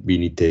we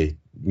need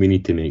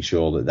to make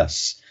sure that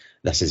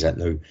this is it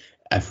now.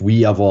 If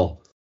we ever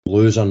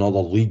lose another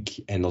league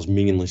and there's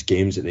meaningless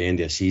games at the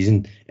end of the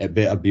season, it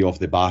better be off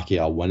the back of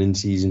a winning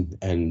season,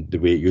 and the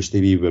way it used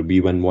to be, where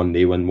we win one,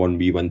 they win one,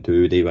 we win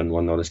two, they win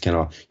one, or this kind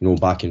of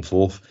back and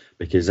forth.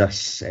 Because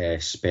this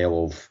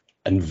spell of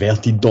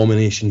inverted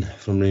domination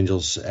from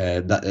Rangers,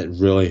 that it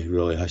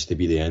really has to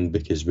be the end,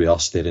 because we are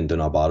staring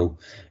down a barrel.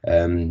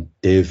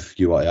 Dave,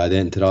 you want to add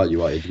into that? You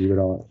want to agree with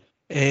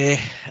that?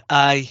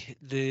 Aye.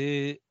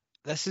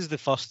 This is the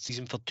first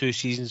season for 2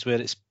 seasons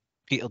where it's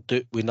petered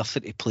out with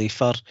nothing to play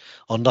for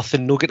or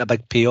nothing, no getting a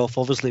big payoff.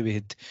 Obviously, we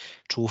had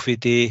Trophy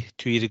Day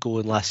 2 years ago,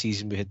 and last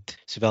season we had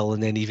Seville,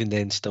 and then even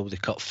then still the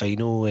cup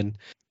final. And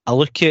I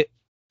look at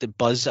the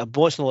buzz. I'm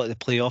watching a lot of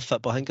the playoff,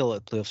 but I think a lot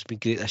of the playoffs have been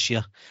great this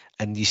year.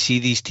 And you see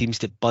these teams,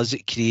 the buzz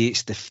it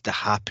creates, the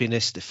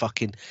happiness, the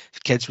fucking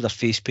kids with their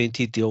face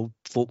painted, the old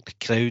folk, the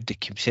crowd, the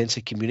sense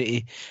of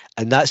community,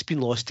 and that's been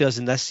lost to us.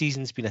 And this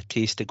season's been a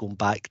taste of going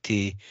back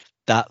to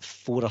that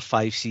 4 or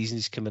 5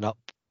 seasons coming up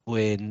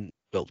when,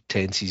 well,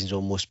 10 seasons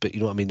almost, but you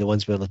know what I mean, the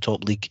ones where in the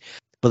top league,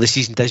 well, the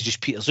season does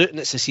just peters out, and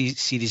it's a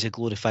series of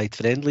glorified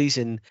friendlies,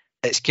 and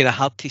it's kind of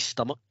hard to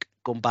stomach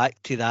going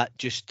back to that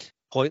just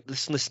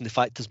pointlessness, and the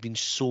fact there's been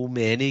so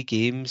many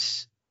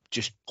games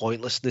just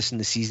pointlessness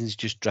and the season's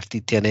just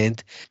drifted to an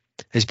end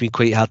has been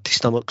quite hard to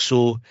stomach.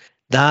 So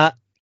that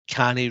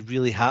can't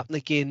really happen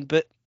again,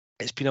 but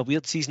it's been a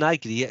weird season. I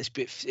agree,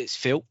 it's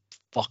felt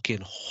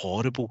fucking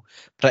horrible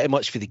pretty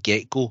much for the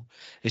get-go.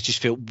 It's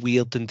just felt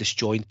weird and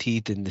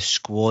disjointed, and the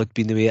squad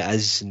being the way it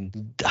is,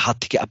 and hard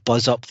to get a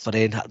buzz up for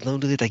then. Not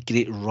really had a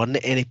great run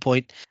at any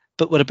point,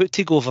 but we're about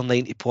to go over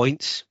 90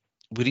 points.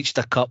 We reached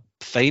a cup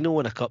final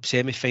and a cup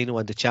semi-final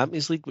and the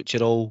Champions League, which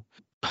are all,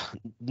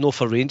 no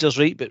for Rangers,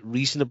 right, but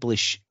reasonably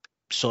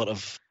sort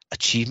of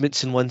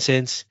achievements in one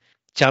sense.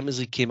 Champions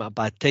League came at a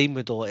bad time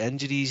with all the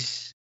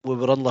injuries. We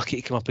were unlucky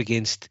to come up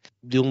against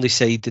the only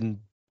side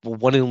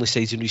one of the only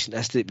sides in recent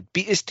history that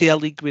beat us to a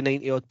league with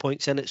 90 odd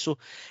points in it. So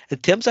in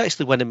terms of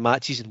actually winning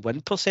matches and win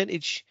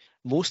percentage,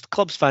 most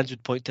clubs fans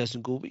would point to us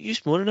and go, what are you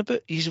moaning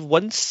about? He's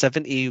won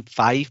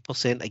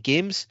 75% of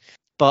games,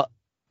 but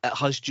it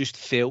has just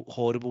felt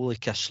horrible,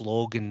 like a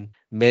slog and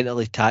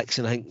mentally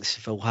taxing. I think it's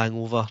a full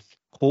hangover.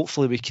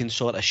 Hopefully we can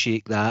sort of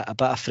shake that. A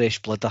bit of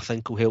fresh blood I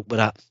think will help with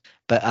that.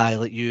 But I,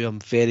 like you, I'm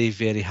very,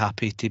 very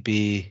happy to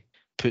be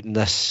putting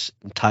this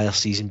entire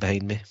season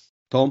behind me.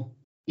 Tom?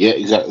 Yeah,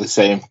 exactly the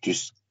same.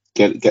 Just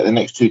get the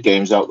next 2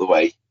 games out of the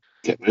way,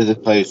 get rid of the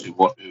players who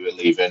are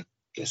leaving,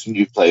 get some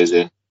new players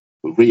in,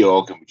 we'll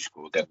reorg and we just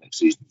go again next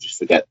season. Just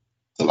forget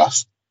the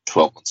last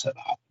 12 months ever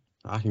happened.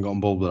 I can get on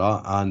board with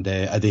that. And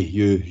Eddie,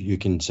 you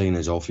can sign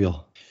us off here.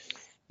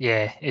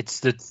 Yeah,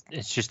 it's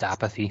just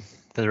apathy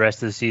for the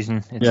rest of the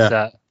season.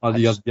 You're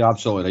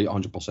absolutely right,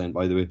 100%,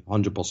 by the way.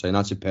 100%,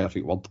 that's a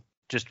perfect word.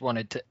 Just want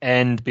it to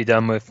end, be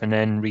done with, and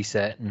then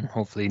reset, and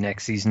hopefully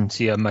next season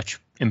see a much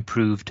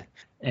improved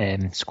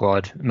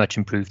squad, much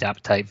improved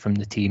appetite from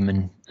the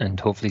team, and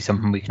hopefully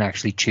something we can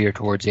actually cheer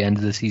towards the end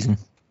of the season.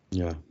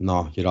 Yeah,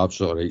 no, you're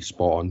absolutely right,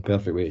 spot on,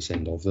 perfect way to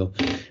send off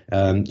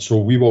there. So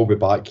we will be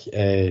back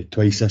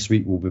twice this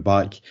week. We'll be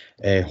back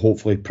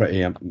hopefully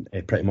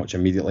pretty much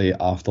immediately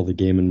after the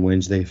game on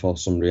Wednesday for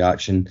some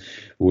reaction.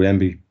 We'll then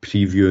be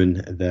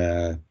previewing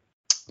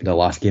the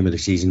last game of the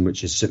season,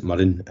 which is St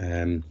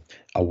Mirren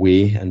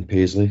away in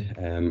Paisley,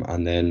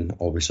 and then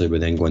obviously we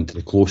then go into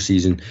the close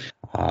season,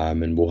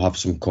 and we'll have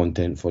some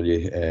content for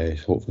you,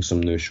 hopefully some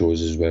new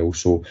shows as well.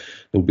 So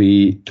there'll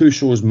be 2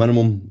 shows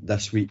minimum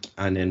this week,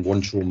 and then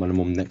 1 show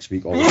minimum next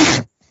week.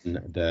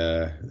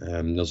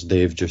 There's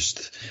Dave.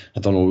 Just I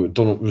don't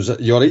know. Was it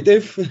you all right,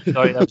 Dave?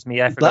 Sorry, that was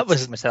me. I forgot to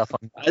take myself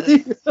on.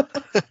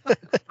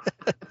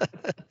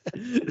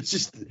 It's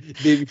just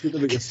Dave. You could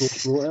have got your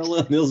throat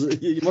earlier.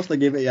 You must have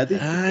gave it to Eddie.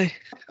 Aye,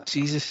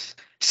 Jesus.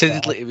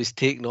 Sounded like it was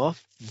taken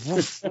off.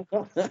 Nice.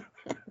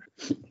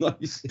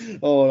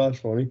 Oh, that's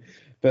funny.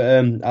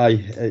 But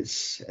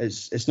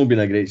it's not been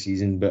a great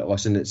season. But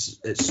listen,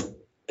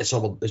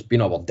 it's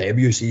been our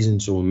debut season,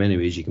 so in many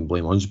ways you can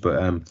blame us.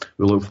 But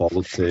we look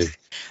forward to.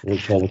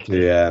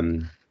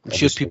 I'm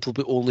sure people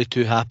will be only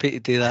too happy to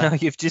do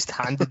that. You've just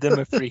handed them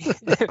a free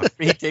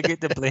ticket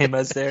to blame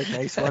us there.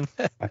 Nice one.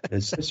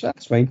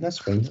 That's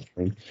fine.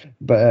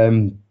 But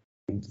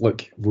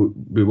look,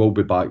 we will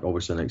be back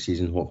obviously next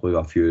season, hopefully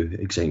with a few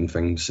exciting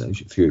things, a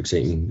few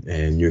exciting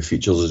new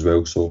features as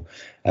well. So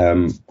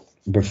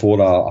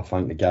before I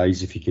thank the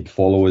guys, if you could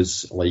follow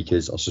us, like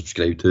us, or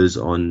subscribe to us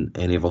on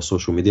any of our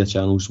social media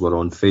channels. We're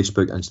on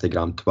Facebook,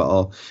 Instagram,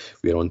 Twitter.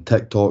 We're on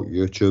TikTok,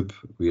 YouTube.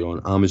 We're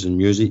on Amazon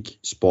Music,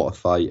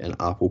 Spotify, and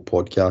Apple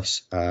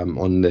Podcasts.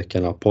 On the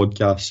kind of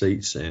podcast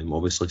sites,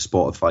 obviously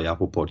Spotify,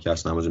 Apple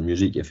Podcasts, and Amazon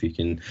Music. If you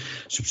can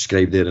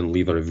subscribe there and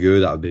leave a review,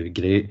 that would be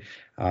great.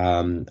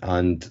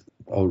 And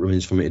all it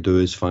remains for me to do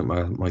is thank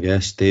my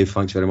guest, Dave.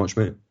 Thanks very much,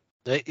 mate.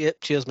 Right, yep.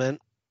 Cheers, man.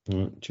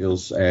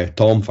 Cheers,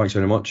 Tom. Thanks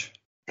very much.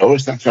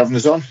 Always, thanks for having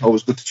us on.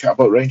 Always good to chat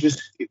about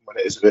Rangers, even when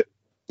it is a bit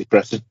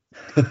depressing.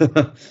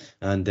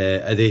 And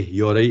Eddie,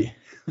 you all right?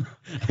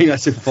 I think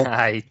that's a fun.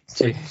 Hi,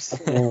 cheers.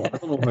 I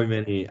don't know how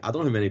many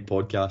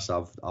podcasts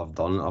I've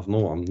done.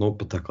 I'm not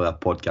particularly a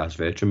podcast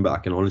veteran, but I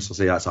can honestly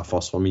say that's a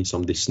first for me.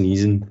 Somebody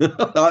sneezing.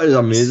 That is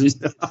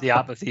amazing. The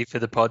apathy for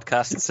the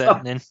podcast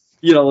setting in.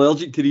 You're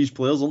allergic to these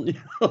players, aren't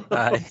you?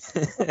 Aye.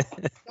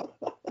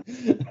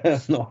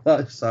 No,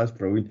 that's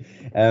brilliant.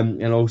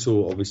 And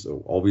also,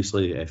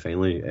 obviously,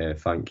 finally,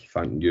 thank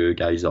you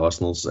guys, the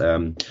listeners.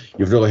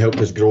 You've really helped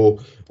us grow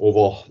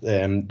over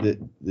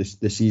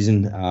the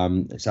season.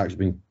 It's actually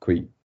been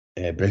quite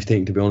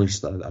breathtaking, to be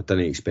honest. I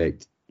didn't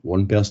expect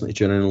one person to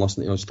tune in and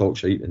listen to us talk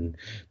shite, and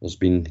there's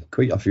been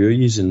quite a few of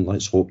yous, and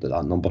let's hope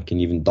that number can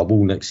even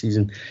double next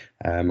season.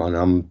 And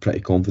I'm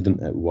pretty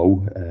confident it will,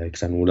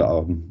 because I know that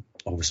I'm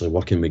obviously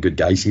working with good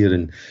guys here,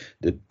 and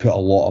they put a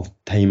lot of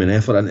time and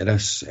effort into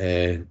this,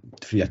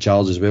 free of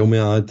charge as well, may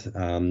I add,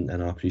 and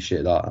I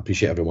appreciate that. I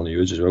appreciate every one of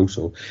you as well.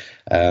 So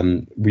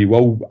we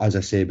will, as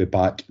I say, be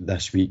back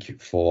this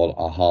week for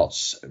a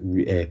Hearts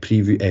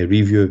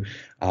review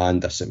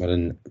and a St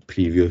Mirren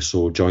preview,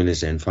 so join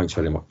us then. Thanks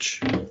very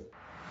much.